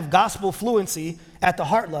lack of gospel fluency at the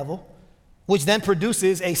heart level, which then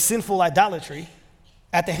produces a sinful idolatry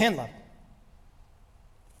at the hand level.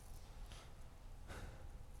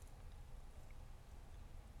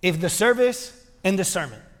 If the service and the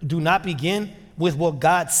sermon do not begin with what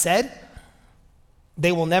God said,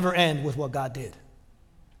 they will never end with what God did.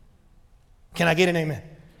 Can I get an amen?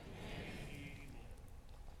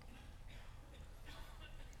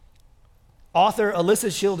 Author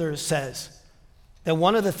Alyssa Childers says that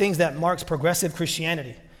one of the things that marks progressive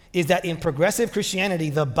Christianity is that in progressive Christianity,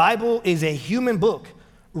 the Bible is a human book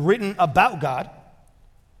written about God,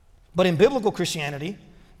 but in biblical Christianity,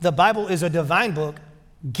 the Bible is a divine book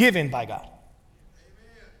given by God.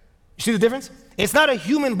 You see the difference? It's not a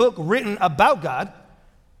human book written about God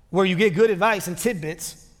where you get good advice and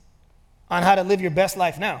tidbits on how to live your best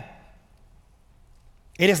life now.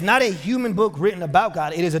 It is not a human book written about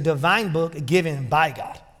God. It is a divine book given by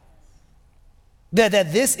God.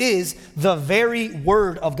 That this is the very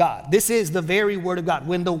word of God. This is the very word of God.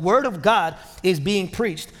 When the word of God is being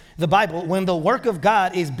preached, the Bible, when the work of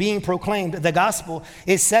God is being proclaimed, the gospel,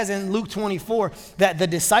 it says in Luke 24 that the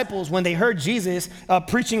disciples, when they heard Jesus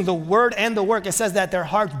preaching the word and the work, it says that their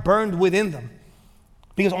hearts burned within them.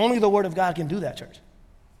 Because only the word of God can do that, church.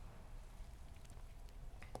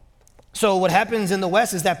 So what happens in the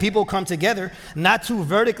West is that people come together not to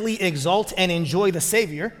vertically exalt and enjoy the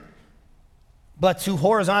Savior, but to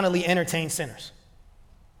horizontally entertain sinners.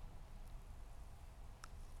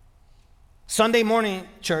 Sunday morning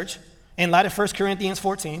church, in light of 1 Corinthians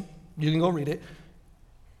 14, you can go read it,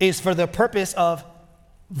 is for the purpose of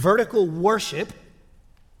vertical worship,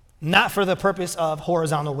 not for the purpose of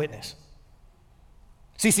horizontal witness.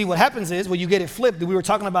 See, what happens is when you get it flipped, we were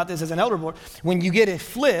talking about this as an elder board, when you get it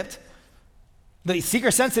flipped, the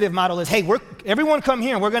seeker-sensitive model is, hey, everyone come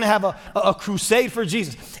here and we're going to have a crusade for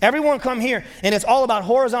Jesus. Everyone come here, and it's all about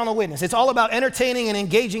horizontal witness. It's all about entertaining and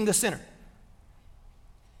engaging the sinner.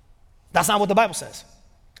 That's not what the Bible says.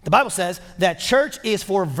 The Bible says that church is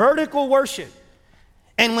for vertical worship.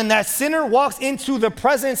 And when that sinner walks into the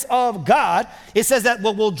presence of God, it says that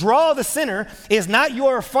what will draw the sinner is not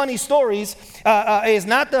your funny stories, is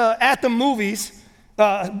not the at the movies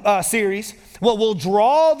series. What will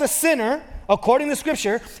draw the sinner, according to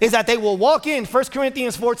Scripture, is that they will walk in 1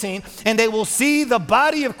 Corinthians 14 and they will see the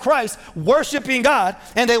body of Christ worshiping God,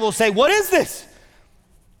 and they will say, what is this?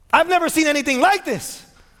 I've never seen anything like this.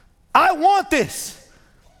 I want this.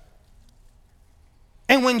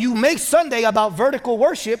 And when you make Sunday about vertical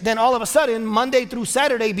worship, then all of a sudden, Monday through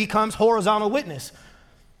Saturday becomes horizontal witness.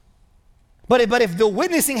 But if the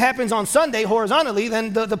witnessing happens on Sunday horizontally,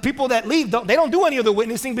 then the people that leave, they don't do any of the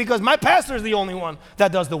witnessing because my pastor is the only one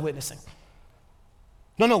that does the witnessing.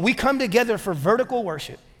 No, we come together for vertical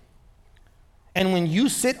worship. And when you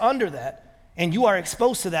sit under that and you are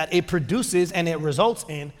exposed to that, it produces and it results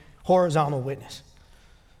in horizontal witness.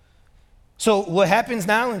 So what happens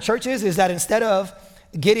now in churches is that instead of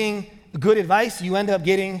getting good advice, instead of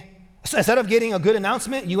getting a good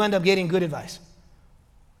announcement, you end up getting good advice.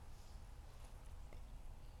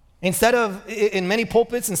 In many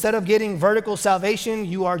pulpits, instead of getting vertical salvation,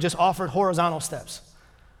 you are just offered horizontal steps.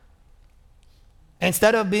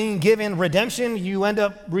 Instead of being given redemption, you end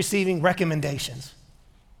up receiving recommendations.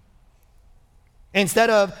 Instead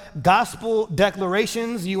of gospel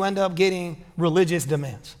declarations, you end up getting religious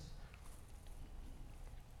demands.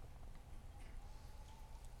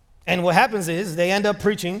 And what happens is they end up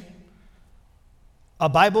preaching a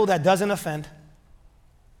Bible that doesn't offend,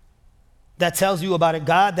 that tells you about a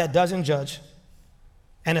God that doesn't judge,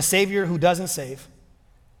 and a Savior who doesn't save,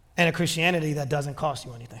 and a Christianity that doesn't cost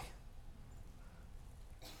you anything.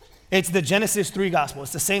 It's the Genesis 3 gospel.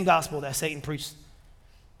 It's the same gospel that Satan preached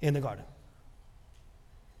in the garden.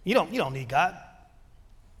 You don't need God.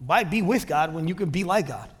 Why be with God when you can be like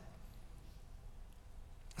God?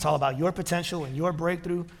 It's all about your potential and your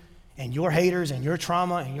breakthrough and your haters and your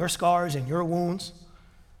trauma and your scars and your wounds.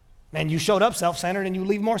 And you showed up self-centered and you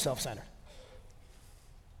leave more self-centered.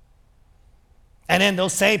 And then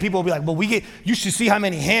those same people will be like, well, you should see how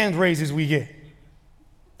many hand raises we get.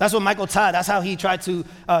 That's what Michael Todd, that's how he tried to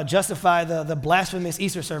justify the blasphemous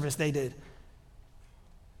Easter service they did.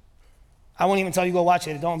 I won't even tell you go watch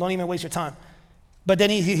it. Don't even waste your time. But then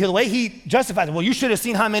the way he justified it, well, you should have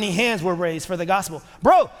seen how many hands were raised for the gospel.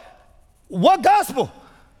 Bro, what gospel?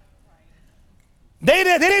 They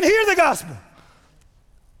didn't hear the gospel.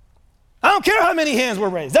 I don't care how many hands were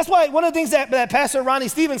raised. That's why one of the things that Pastor Ronnie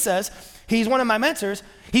Stevens says, he's one of my mentors,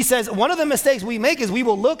 he says one of the mistakes we make is we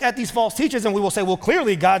will look at these false teachers and we will say, well,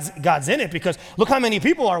 clearly God's in it because look how many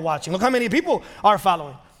people are watching. Look how many people are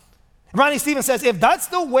following. Ronnie Stevens says, if that's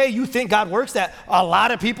the way you think God works, that a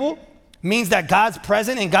lot of people means that God's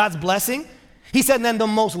present and God's blessing, he said, then the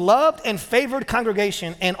most loved and favored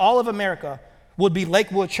congregation in all of America would be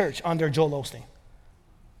Lakewood Church under Joel Osteen.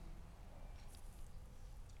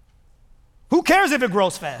 Who cares if it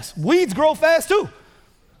grows fast? Weeds grow fast too.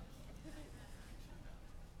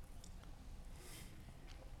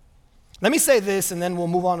 Let me say this and then we'll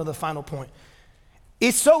move on to the final point.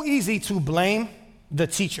 It's so easy to blame the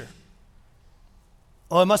teacher.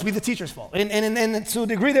 Well, it must be the teacher's fault. And to a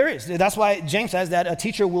degree there is. That's why James says that a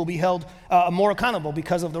teacher will be held more accountable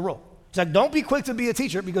because of the role. It's like, don't be quick to be a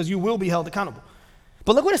teacher because you will be held accountable.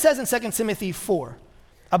 But look what it says in 2 Timothy 4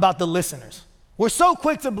 about the listeners. We're so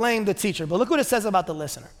quick to blame the teacher, but look what it says about the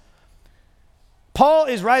listener. Paul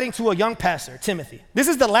is writing to a young pastor, Timothy. This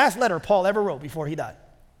is the last letter Paul ever wrote before he died.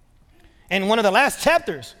 And one of the last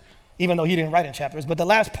chapters, even though he didn't write in chapters, but the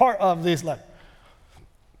last part of this letter,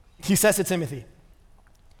 he says to Timothy,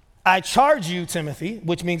 I charge you, Timothy,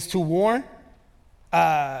 which means to warn,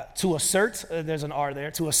 to assert, there's an R there,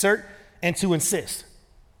 to assert and to insist.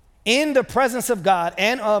 In the presence of God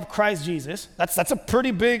and of Christ Jesus, that's a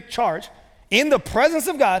pretty big charge. In the presence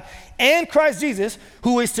of God and Christ Jesus,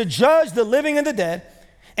 who is to judge the living and the dead,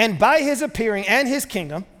 and by his appearing and his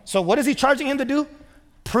kingdom. So what is he charging him to do?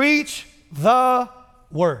 Preach the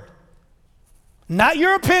word. Not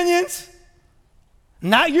your opinions,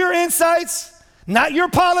 not your insights, not your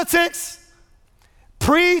politics.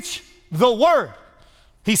 Preach the word,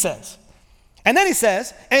 he says. And then he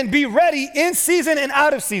says, and be ready in season and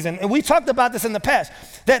out of season. And we talked about this in the past.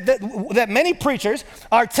 that many preachers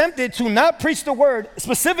are tempted to not preach the word,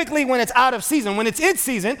 specifically when it's out of season. When it's in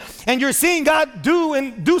season and you're seeing God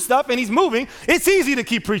do stuff and he's moving, it's easy to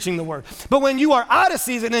keep preaching the word. But when you are out of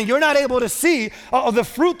season and you're not able to see the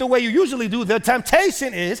fruit the way you usually do, the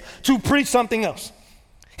temptation is to preach something else.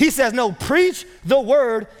 He says, no, preach the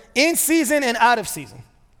word in season and out of season.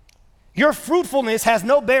 Your fruitfulness has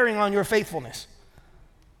no bearing on your faithfulness.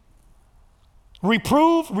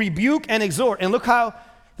 Reprove, rebuke, and exhort. And look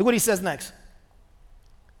what he says next.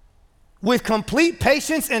 With complete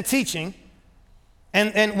patience and teaching.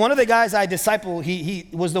 And one of the guys I disciple, he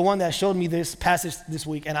was the one that showed me this passage this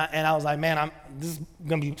week. And I was like, man, this is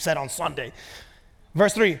going to be said on Sunday.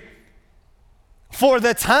 Verse 3. For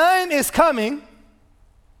the time is coming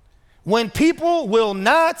when people will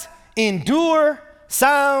not endure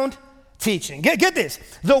sound teaching. Get this.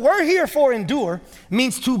 The word here for endure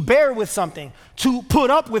means to bear with something, to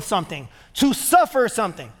put up with something, to suffer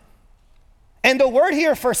something. And the word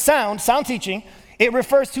here for sound teaching, it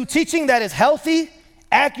refers to teaching that is healthy,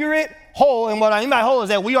 accurate, whole. And what I mean by whole is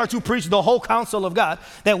that we are to preach the whole counsel of God,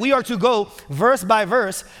 that we are to go verse by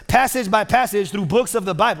verse, passage by passage through books of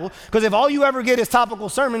the Bible. Because if all you ever get is topical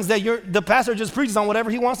sermons, that the pastor just preaches on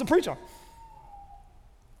whatever he wants to preach on.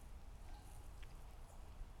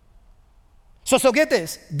 So get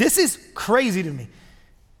this. This is crazy to me.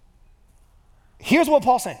 Here's what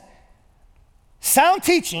Paul's saying. Sound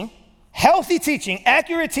teaching, healthy teaching,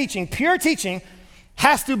 accurate teaching, pure teaching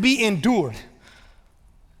has to be endured.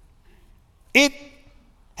 You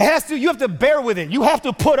have to bear with it. You have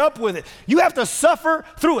to put up with it. You have to suffer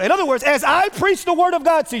through it. In other words, as I preach the word of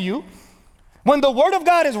God to you, when the word of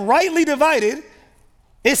God is rightly divided,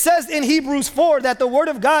 it says in Hebrews 4 that the word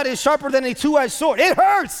of God is sharper than a two-edged sword. It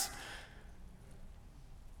hurts.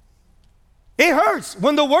 It hurts.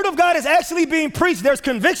 When the word of God is actually being preached, there's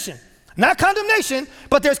conviction. Not condemnation,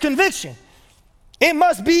 but there's conviction. It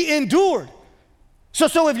must be endured.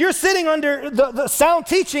 So if you're sitting under the sound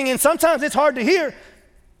teaching and sometimes it's hard to hear,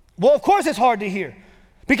 well, of course it's hard to hear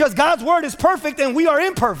because God's word is perfect and we are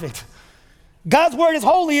imperfect. God's word is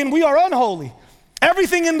holy and we are unholy.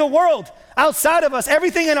 Everything in the world outside of us,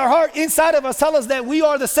 everything in our heart inside of us tell us that we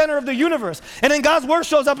are the center of the universe. And then God's word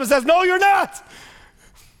shows up and says, no, you're not.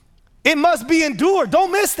 It must be endured.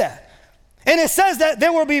 Don't miss that. And it says that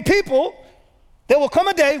there will be people, there will come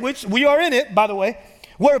a day, which we are in it, by the way,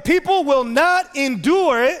 where people will not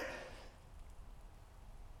endure it.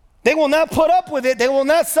 They will not put up with it. They will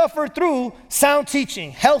not suffer through sound teaching,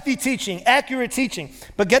 healthy teaching, accurate teaching.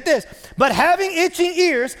 But get this, but having itching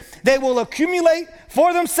ears, they will accumulate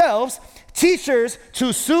for themselves teachers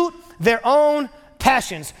to suit their own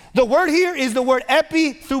passions. The word here is the word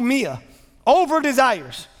epithumia, over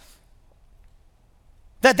desires.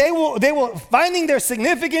 That they will finding their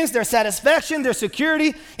significance, their satisfaction, their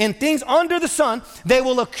security in things under the sun, they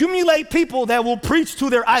will accumulate people that will preach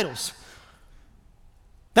to their idols,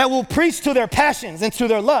 that will preach to their passions and to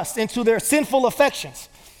their lusts and to their sinful affections.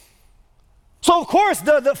 So of course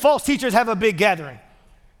the false teachers have a big gathering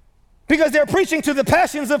because they're preaching to the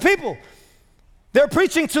passions of people. They're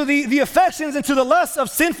preaching to the affections and to the lusts of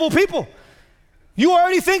sinful people. You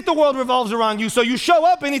already think the world revolves around you, so you show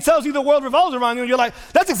up and he tells you the world revolves around you, and you're like,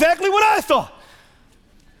 that's exactly what I thought.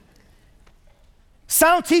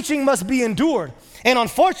 Sound teaching must be endured. And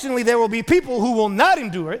unfortunately, there will be people who will not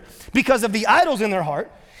endure it because of the idols in their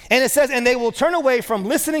heart. And it says, and they will turn away from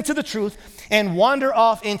listening to the truth and wander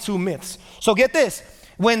off into myths. So get this,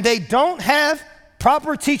 when they don't have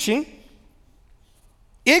proper teaching,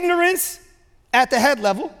 ignorance at the head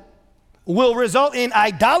level will result in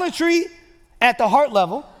idolatry at the heart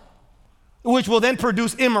level, which will then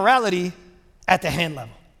produce immorality at the hand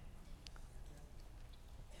level.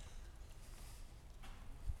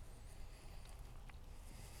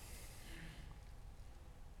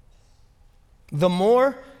 The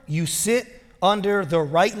more you sit under the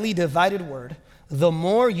rightly divided word, the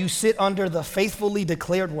more you sit under the faithfully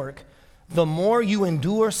declared work, the more you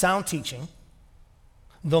endure sound teaching,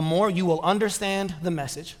 the more you will understand the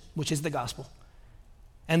message, which is the gospel,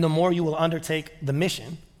 and the more you will undertake the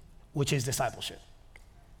mission, which is discipleship.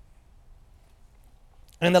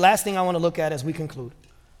 And the last thing I want to look at as we conclude,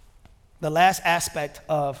 the last aspect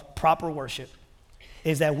of proper worship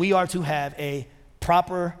is that we are to have a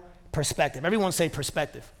proper perspective. Everyone say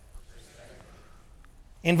perspective.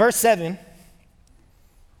 In verse 7,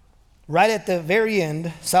 right at the very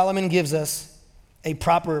end, Solomon gives us a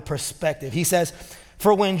proper perspective. He says,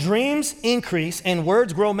 for when dreams increase and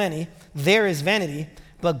words grow many, there is vanity,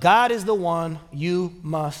 but God is the one you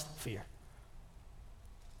must fear.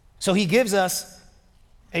 So he gives us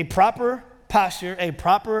a proper posture, a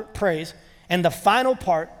proper praise, And the final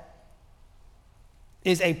part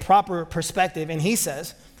is a proper perspective. And he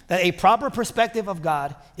says that a proper perspective of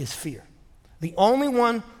God is fear. The only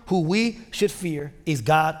one who we should fear is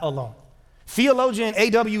God alone. Theologian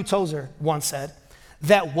A.W. Tozer once said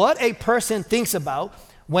that what a person thinks about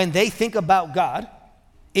when they think about God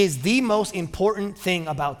is the most important thing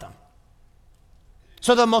about them.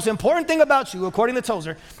 So the most important thing about you, according to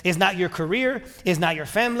Tozer, is not your career, is not your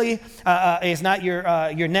family, is not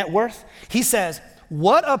your net worth. He says,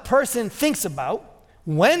 what a person thinks about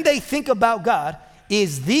when they think about God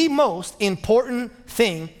is the most important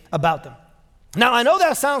thing about them. Now, I know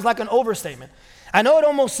that sounds like an overstatement. I know it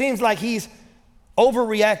almost seems like he's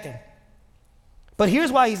overreacting. But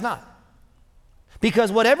here's why he's not.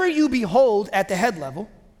 Because whatever you behold at the head level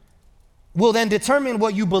will then determine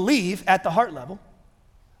what you believe at the heart level,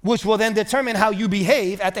 which will then determine how you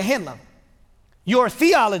behave at the hand level. Your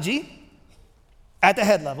theology at the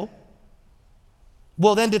head level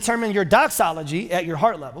will then determine your doxology at your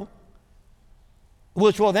heart level,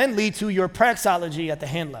 which will then lead to your praxology at the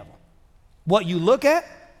hand level. What you look at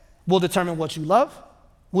will determine what you love,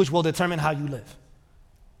 which will determine how you live.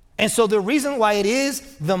 And so the reason why it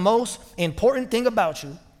is the most important thing about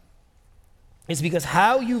you is because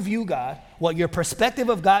how you view God, what your perspective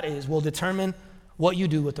of God is, will determine what you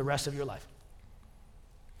do with the rest of your life.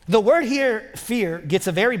 The word here, fear, gets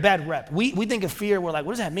a very bad rep. We think of fear, we're like,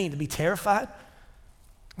 what does that mean, to be terrified?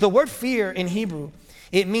 The word fear in Hebrew,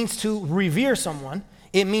 it means to revere someone.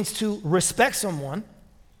 It means to respect someone.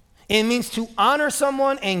 It means to honor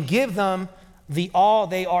someone and give them the all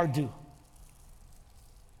they are due.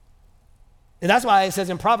 And that's why it says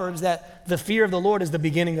in Proverbs that the fear of the Lord is the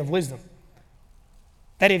beginning of wisdom.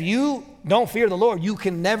 That if you don't fear the Lord, you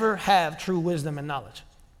can never have true wisdom and knowledge.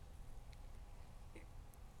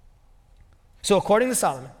 So according to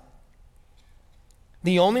Solomon,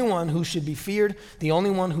 the only one who should be feared, the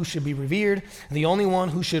only one who should be revered, the only one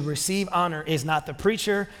who should receive honor is not the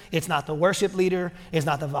preacher, it's not the worship leader, it's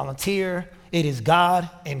not the volunteer, it is God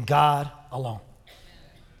and God alone.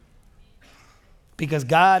 Because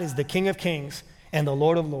God is the King of Kings and the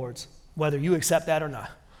Lord of Lords, whether you accept that or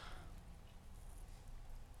not.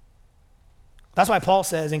 That's why Paul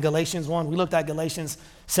says in Galatians 1, we looked at Galatians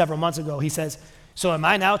several months ago, he says, so am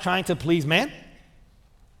I now trying to please man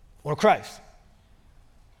or Christ?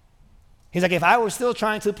 He's like, if I were still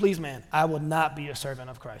trying to please man, I would not be a servant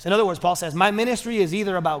of Christ. In other words, Paul says, my ministry is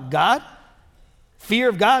either about God, fear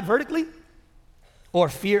of God vertically, or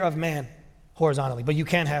fear of man horizontally, but you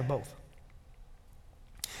can't have both.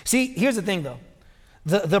 See, here's the thing though.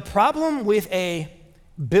 The problem with a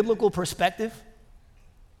biblical perspective,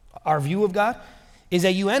 our view of God, is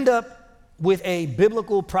that you end up with a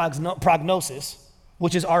biblical prognosis,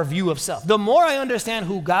 which is our view of self. The more I understand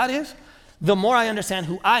who God is, the more I understand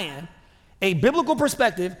who I am. A biblical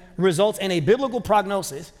perspective results in a biblical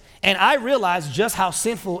prognosis, and I realize just how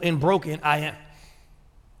sinful and broken I am.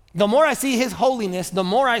 The more I see his holiness, the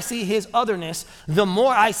more I see his otherness, the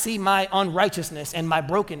more I see my unrighteousness and my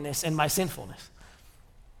brokenness and my sinfulness.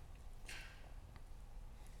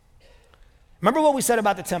 Remember what we said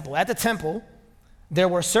about the temple. At the temple, there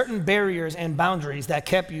were certain barriers and boundaries that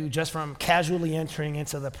kept you just from casually entering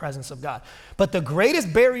into the presence of God. But the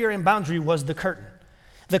greatest barrier and boundary was the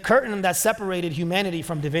curtain that separated humanity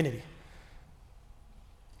from divinity.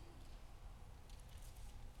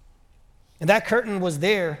 And that curtain was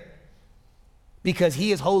there because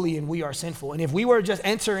he is holy and we are sinful. And if we were to just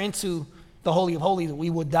enter into the Holy of Holies, we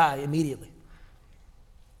would die immediately.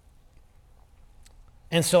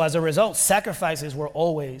 And so as a result, sacrifices were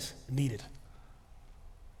always needed.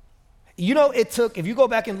 You know, it took, if you go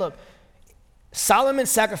back and look, Solomon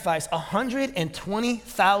sacrificed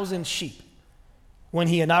 120,000 sheep when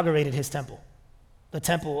he inaugurated his temple, the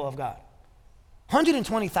temple of God.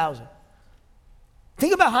 120,000.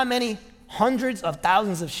 Think about how many hundreds of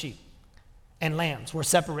thousands of sheep and lambs were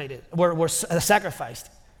sacrificed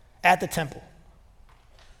at the temple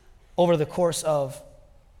over the course of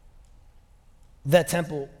that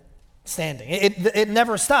temple standing. It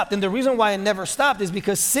never stopped. And the reason why it never stopped is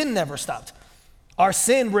because sin never stopped. Our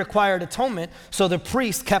sin required atonement, so the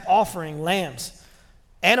priest kept offering lambs.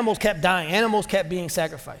 Animals kept dying. Animals kept being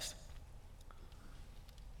sacrificed.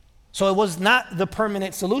 So it was not the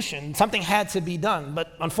permanent solution. Something had to be done,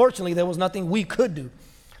 but unfortunately, there was nothing we could do.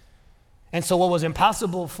 And so what was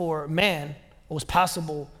impossible for man was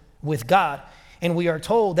possible with God. And we are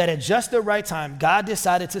told that at just the right time, God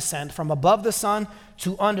decided to send from above the sun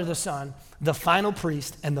to under the sun the final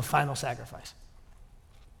priest and the final sacrifice.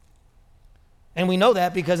 And we know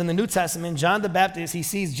that because in the New Testament, John the Baptist, he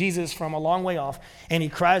sees Jesus from a long way off, and he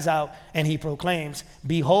cries out and he proclaims,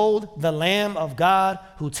 "Behold, the Lamb of God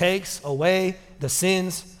who takes away the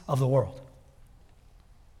sins of the world."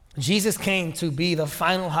 Jesus came to be the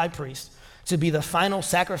final high priest, to be the final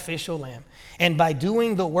sacrificial lamb. And by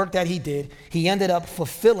doing the work that he did, he ended up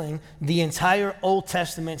fulfilling the entire Old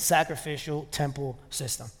Testament sacrificial temple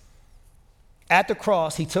system. At the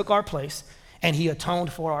cross, he took our place and he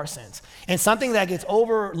atoned for our sins. And something that gets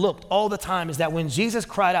overlooked all the time is that when Jesus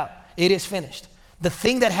cried out, "It is finished," the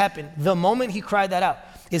thing that happened the moment he cried that out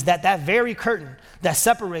is that that very curtain that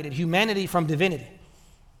separated humanity from divinity,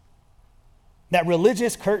 that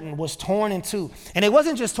religious curtain, was torn in two. And it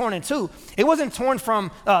wasn't just torn in two. It wasn't torn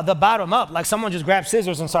from the bottom up, like someone just grabbed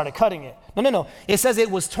scissors and started cutting it. No. It says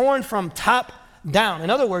it was torn from top down.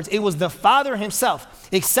 In other words, it was the Father himself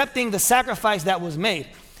accepting the sacrifice that was made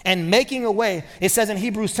and making a way. It says in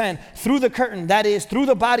Hebrews 10, through the curtain, that is, through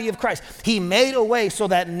the body of Christ, he made a way so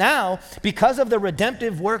that now, because of the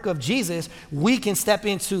redemptive work of Jesus, we can step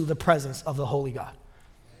into the presence of the Holy God.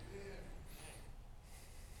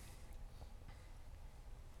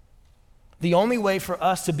 The only way for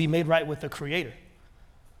us to be made right with the Creator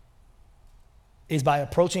is by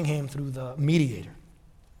approaching him through the mediator,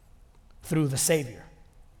 through the Savior.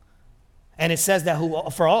 And it says that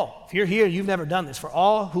for all, if you're here, you've never done this, for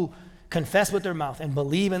all who confess with their mouth and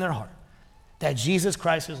believe in their heart that Jesus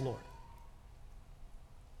Christ is Lord,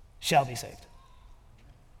 shall be saved.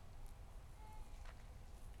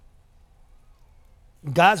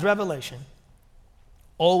 God's revelation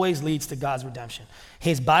always leads to God's redemption.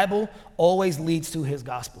 His Bible always leads to his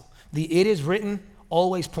gospel. The "it is written"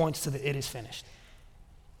 always points to the "it is finished."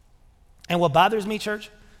 And what bothers me, church,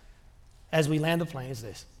 as we land the plane is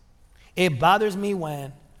this. It bothers me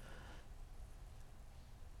when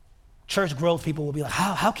church growth people will be like,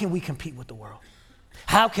 how can we compete with the world?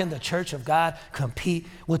 How can the church of God compete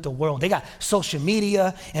with the world? They got social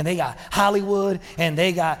media, and they got Hollywood, and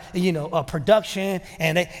they got, a production,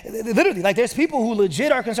 and they literally, like, there's people who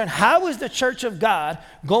legit are concerned, how is the church of God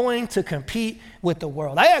going to compete with the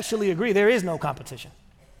world? I actually agree, there is no competition.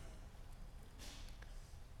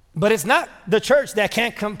 But it's not the church that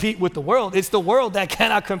can't compete with the world. It's the world that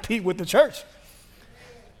cannot compete with the church.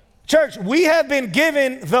 Church, we have been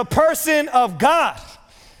given the person of God.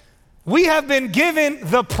 We have been given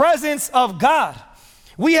the presence of God.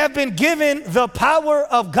 We have been given the power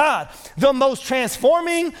of God. The most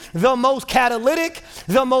transforming, the most catalytic,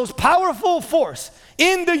 the most powerful force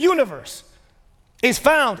in the universe is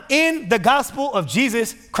found in the gospel of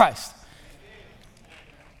Jesus Christ.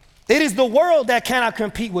 It is the world that cannot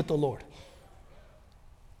compete with the Lord.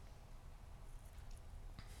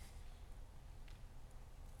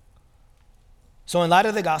 So in light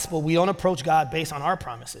of the gospel, we don't approach God based on our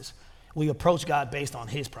promises. We approach God based on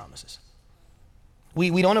his promises.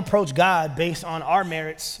 We don't approach God based on our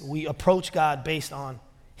merits. We approach God based on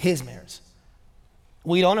his merits.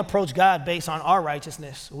 We don't approach God based on our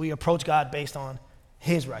righteousness. We approach God based on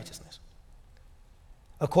his righteousness.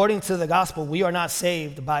 According to the gospel, we are not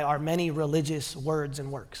saved by our many religious words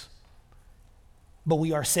and works, but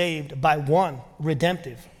we are saved by one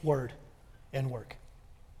redemptive word and work.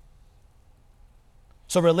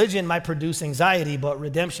 So religion might produce anxiety, but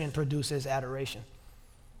redemption produces adoration.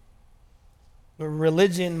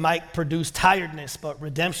 Religion might produce tiredness, but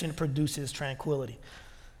redemption produces tranquility.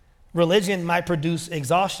 Religion might produce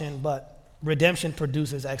exhaustion, but redemption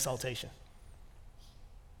produces exaltation.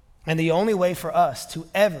 And the only way for us to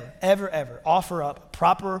ever offer up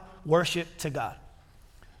proper worship to God,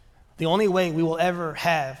 the only way we will ever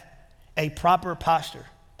have a proper posture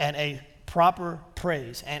and a proper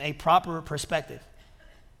praise and a proper perspective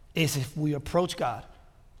is if we approach God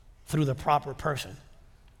through the proper person,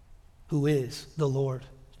 who is the Lord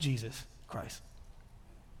Jesus Christ.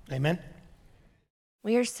 Amen.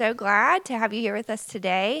 We are so glad to have you here with us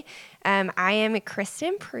today. I am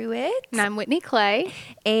Kristen Pruitt. And I'm Whitney Clay.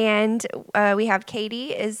 And we have Katie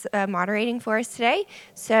is moderating for us today.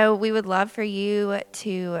 So we would love for you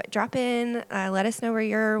to drop in, let us know where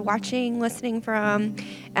you're watching, listening from.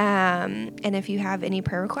 And if you have any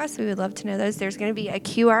prayer requests, we would love to know those. There's going to be a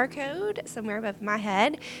QR code somewhere above my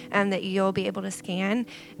head that you'll be able to scan.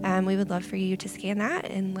 We would love for you to scan that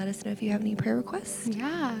and let us know if you have any prayer requests.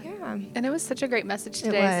 Yeah. And it was such a great message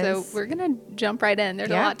today. So we're going to jump right in. There's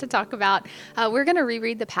a lot to talk about. We're going to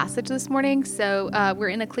reread the passage this morning. So we're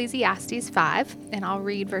in Ecclesiastes 5, and I'll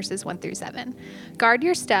read verses 1 through 7. Guard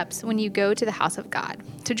your steps when you go to the house of God.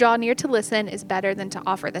 To draw near to listen is better than to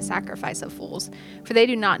offer the sacrifice of fools, for they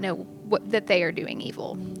do not know that they are doing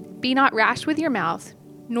evil. Be not rash with your mouth,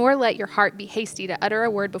 nor let your heart be hasty to utter a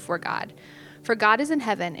word before God. For God is in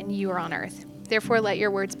heaven and you are on earth. Therefore let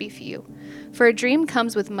your words be few. For a dream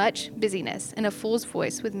comes with much busyness, and a fool's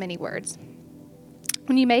voice with many words.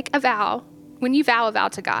 When you vow a vow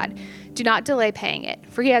to God, do not delay paying it,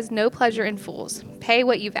 for he has no pleasure in fools. Pay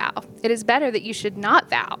what you vow. It is better that you should not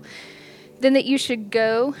vow than that you should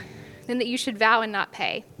vow and not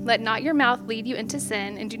pay. Let not your mouth lead you into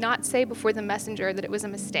sin, and do not say before the messenger that it was a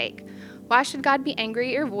mistake. Why should God be angry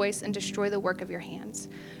at your voice and destroy the work of your hands?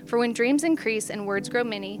 For when dreams increase and words grow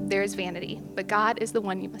many, there is vanity, but God is the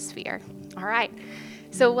one you must fear. All right.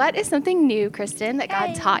 So what is something new, Kristen, that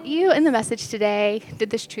God taught you in the message today? Did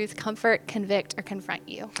this truth comfort, convict, or confront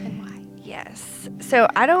you, and why? Yes. So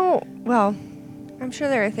I'm sure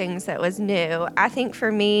there are things that was new. I think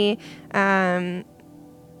for me,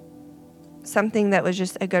 something that was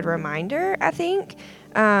just a good reminder, I think.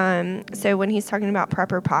 So when he's talking about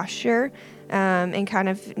proper posture, and kind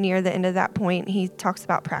of near the end of that point, he talks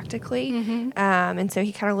about practically. And so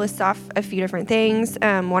he kind of lists off a few different things.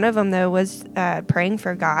 One of them, though, was praying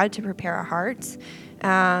for God to prepare our hearts.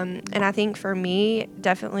 And I think for me,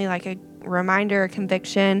 definitely like a reminder, a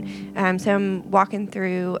conviction. So I'm walking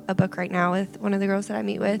through a book right now with one of the girls that I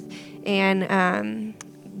meet with. And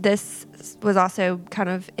this was also kind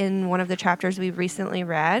of in one of the chapters we've recently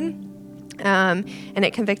read. And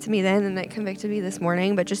it convicted me then, and it convicted me this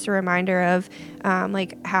morning, but just a reminder of,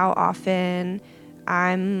 like how often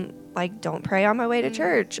I'm like, don't pray on my way to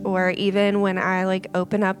church, or even when I like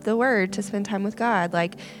open up the word to spend time with God,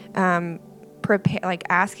 like,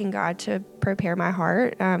 asking God to prepare my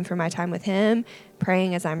heart, for my time with him,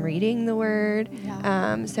 praying as I'm reading the word.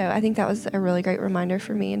 So I think that was a really great reminder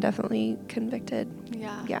for me, and definitely convicted.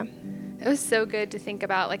 Yeah. It was so good to think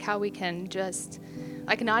about like how we can just,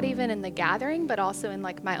 like, not even in the gathering, but also in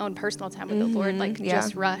like my own personal time with the Lord, like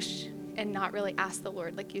just rush and not really ask the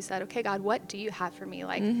Lord, like you said, okay, God, what do you have for me?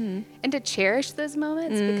 Like, and to cherish those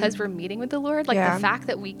moments because we're meeting with the Lord, like the fact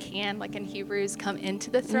that we can, like in Hebrews, come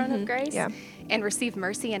into the throne of grace and receive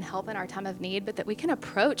mercy and help in our time of need, but that we can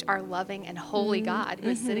approach our loving and holy God who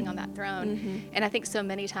is sitting on that throne. And I think so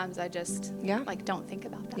many times I just like don't think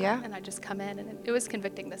about that. And I just come in, and it was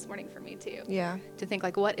convicting this morning for me too. To think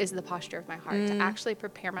like, what is the posture of my heart to actually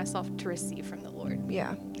prepare myself to receive from the Lord.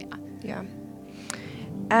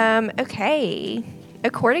 Okay.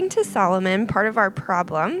 According to Solomon, part of our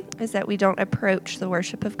problem is that we don't approach the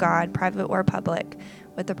worship of God, private or public,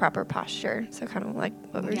 with the proper posture. So kind of like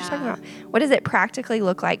what we were just talking about. What does it practically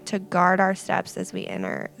look like to guard our steps as we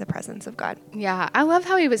enter the presence of God? Yeah, I love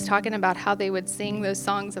how he was talking about how they would sing those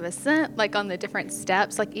songs of ascent, like on the different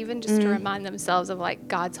steps, like even just to remind themselves of like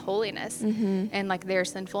God's holiness and like their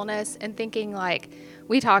sinfulness, and thinking like,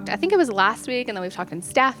 we talked, I think it was last week, and then we've talked in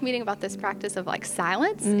staff meeting about this practice of like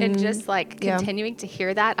silence and just like continuing to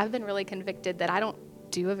hear that. I've been really convicted that I don't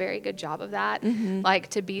do a very good job of that, like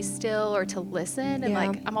to be still or to listen, and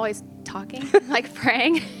like I'm always talking, like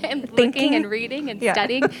praying and looking and reading and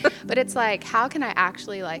studying, but it's like, how can I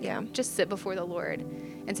actually like just sit before the Lord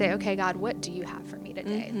and say, okay, God, what do you have for me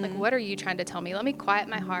today? Like, what are you trying to tell me? Let me quiet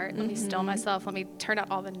my heart. Let me still myself. Let me turn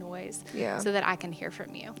out all the noise so that I can hear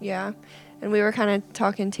from you. And we were kind of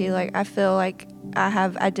talking to, like, I feel like I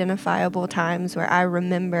have identifiable times where I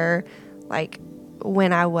remember, like,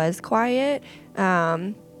 when I was quiet,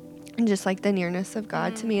 and just, like, the nearness of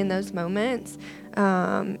God to me in those moments.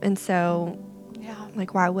 And so,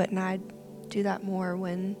 like, why wouldn't I do that more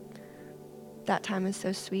when that time is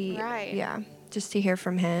so sweet? Just to hear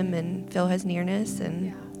from him and feel his nearness.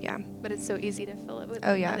 And, But it's so easy to fill it with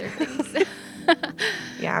other things.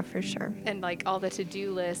 For sure. And like all the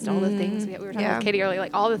to-do list, all the things we were talking with Katie earlier,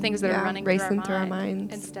 like all the things that are running racing through our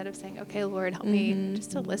minds. Instead of saying, okay, Lord, help me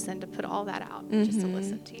just to listen, to put all that out, just to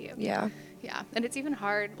listen to you. And it's even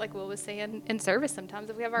hard, like Will was saying, in service sometimes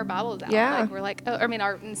if we have our Bibles out. Like we're like,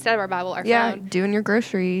 instead of our Bible, our phone. Doing your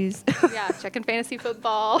groceries. Checking fantasy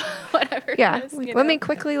football, whatever. Let me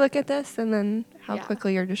quickly look at this, and then how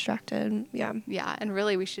quickly you're distracted. And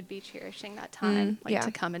really we should be cherishing that time,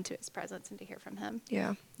 to come into his presence and to hear from him.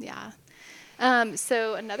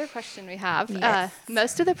 So another question we have,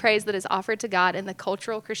 most of the praise that is offered to God in the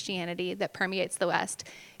cultural Christianity that permeates the West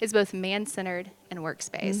is both man-centered and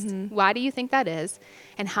works-based. Why do you think that is?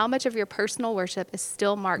 And how much of your personal worship is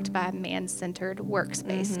still marked by a man-centered,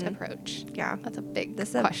 works-based approach? That's a big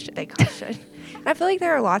question. Big question. And I feel like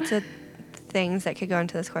there are lots of things that could go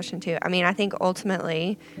into this question too. I mean, I think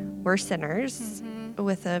ultimately we're sinners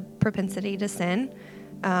with a propensity to sin,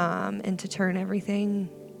 and to turn everything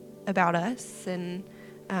about us and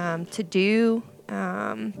to do.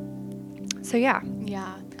 I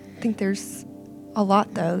think there's a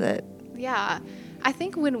lot though that. I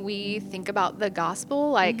think when we think about the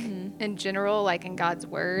gospel, like in general, like in God's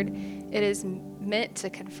word, it is meant to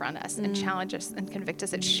confront us and challenge us and convict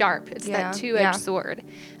us. It's sharp. It's that two-edged sword.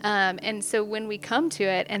 And so when we come to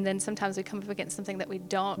it, and then sometimes we come up against something that we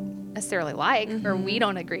don't necessarily like or we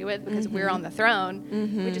don't agree with because we're on the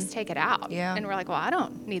throne, we just take it out. And we're like, well, I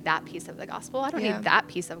don't need that piece of the gospel. I don't need that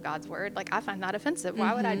piece of God's word. Like, I find that offensive.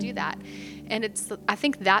 Why would I do that? And I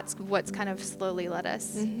think that's what's kind of slowly led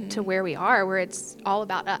us to where we are, where it's all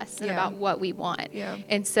about us and about what we want.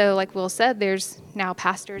 And so, like Will said, there's now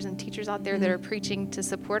pastors and teachers out there that are preaching to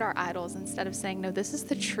support our idols instead of saying, no, this is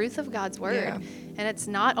the truth of God's word. And it's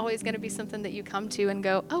not always going to be something that you come to and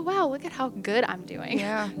go, oh, wow, look at how good I'm doing.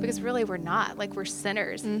 Because really we're not. Like, we're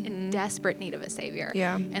sinners in desperate need of a savior.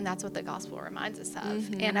 And that's what the gospel reminds us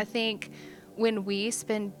of. And I think when we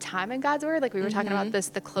spend time in God's word, like we were talking about this,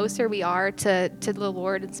 the closer we are to the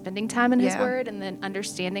Lord and spending time in his word and then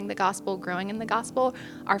understanding the gospel, growing in the gospel,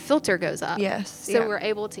 our filter goes up. So we're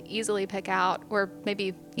able to easily pick out, or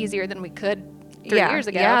maybe easier than we could 3 years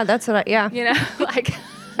ago. That's what you know, like,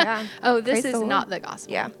 oh, this is not the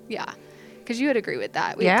gospel. Because you would agree with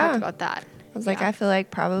that. We talked about that. I was like, I feel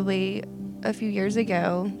like probably a few years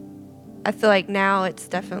ago, I feel like now it's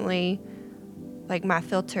definitely, like, my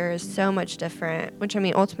filter is so much different, which, I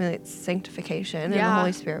mean, ultimately it's sanctification and the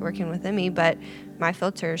Holy Spirit working within me, but my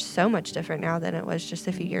filter is so much different now than it was just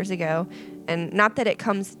a few years ago. And not that it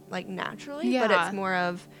comes, like, naturally, but it's more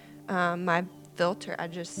of my filter.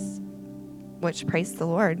 Which praise the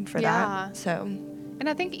Lord for that. So, and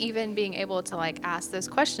I think even being able to, like, ask those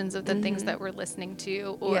questions of the things that we're listening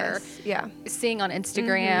to or seeing on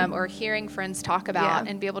Instagram or hearing friends talk about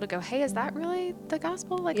and be able to go, hey, is that really the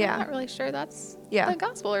gospel? Like, I'm not really sure that's the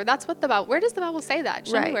gospel, or that's what the Bible, where does the Bible say that?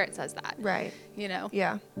 Show me where it says that. You know?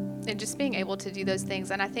 And just being able to do those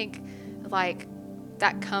things. And I think, like,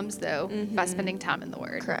 that comes, though, by spending time in the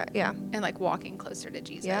Word. And, like, walking closer to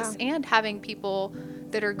Jesus. And having people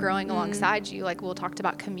that are growing alongside you. Like, we'll talked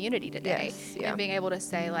about community today. And being able to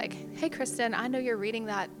say, like, hey, Kristen, I know you're reading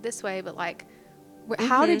that this way, but, like,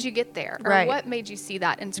 how did you get there? Or what made you see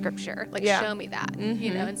that in Scripture? Like, show me that,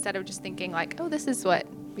 you know, instead of just thinking, like, oh, this is what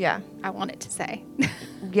I want it to say.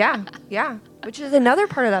 Which is another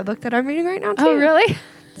part of that book that I'm reading right now, too. Oh, really?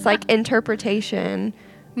 It's, like, interpretation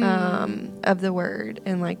of the word.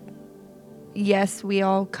 And, like, yes, we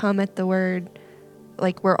all come at the word,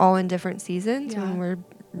 like, we're all in different seasons when we're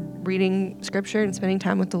reading Scripture and spending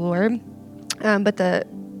time with the Lord. But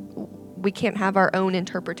we can't have our own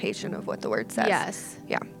interpretation of what the word says.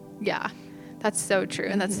 Yeah. That's so true.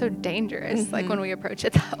 And that's so dangerous, like, when we approach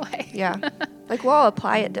it that way. Like, we'll all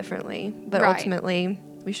apply it differently, but ultimately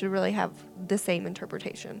we should really have the same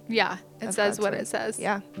interpretation. It says what it says.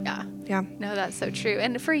 No, that's so true.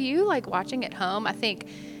 And for you, like, watching at home, I think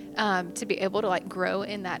to be able to, like, grow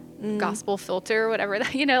in that gospel filter or whatever,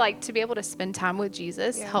 that, you know, like, to be able to spend time with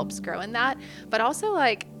Jesus helps grow in that. But also,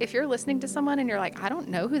 like, if you're listening to someone and you're like, I don't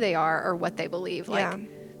know who they are or what they believe, like,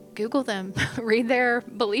 Google them, read their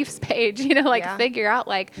beliefs page, you know, like, figure out,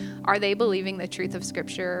 like, are they believing the truth of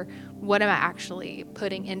Scripture? What am I actually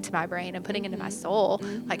putting into my brain and putting into my soul,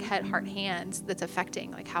 like, head, heart, hands, that's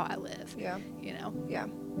affecting, like, how I live, you know?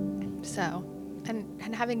 So,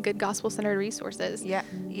 and having good gospel-centered resources.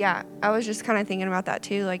 I was just kind of thinking about that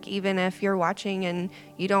too. Like, even if you're watching and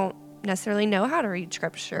you don't necessarily know how to read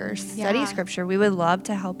Scripture, study Scripture, we would love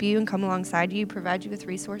to help you and come alongside you, provide you with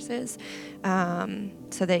resources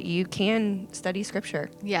so that you can study Scripture.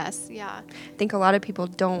 I think a lot of people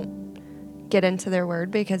don't get into their word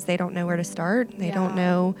because they don't know where to start. They don't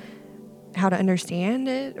know how to understand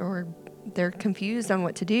it, or they're confused on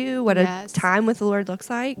what to do, what a time with the Lord looks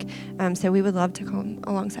like. So we would love to come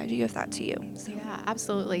alongside you if that's you. So. Yeah,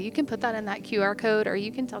 absolutely. You can put that in that QR code, or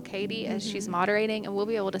you can tell Katie as she's moderating, and we'll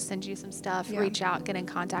be able to send you some stuff, reach out, get in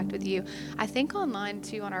contact with you. I think online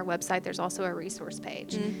too, on our website, there's also a resource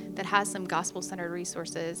page that has some gospel-centered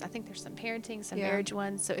resources. I think there's some parenting, some marriage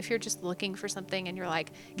ones. So if you're just looking for something and you're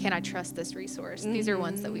like, can I trust this resource? These are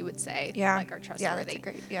ones that we would say like are trustworthy.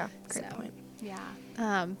 Yeah, that's a great point.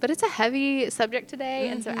 But it's a heavy subject today.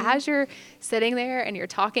 And so as you're sitting there and you're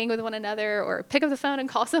talking with one another, or pick up the phone and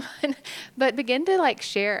call someone, but begin to, like,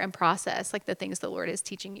 share and process, like, the things the Lord is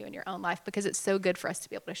teaching you in your own life, because it's so good for us to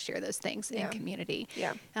be able to share those things in community.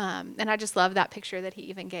 And I just love that picture that he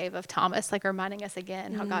even gave of Thomas, like, reminding us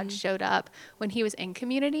again how God showed up when he was in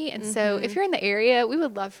community. And so if you're in the area, we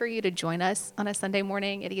would love for you to join us on a Sunday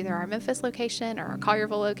morning at either our Memphis location or our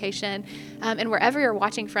Collierville location. And wherever you're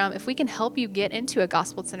watching from, if we can help you get into to a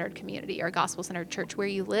gospel-centered community or a gospel-centered church where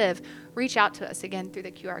you live, reach out to us again through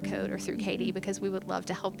the QR code or through Katie, because we would love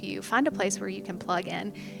to help you find a place where you can plug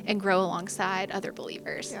in and grow alongside other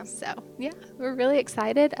believers. Yeah. So yeah, we're really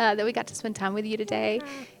excited that we got to spend time with you today,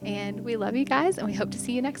 and we love you guys, and we hope to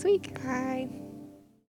see you next week. Bye.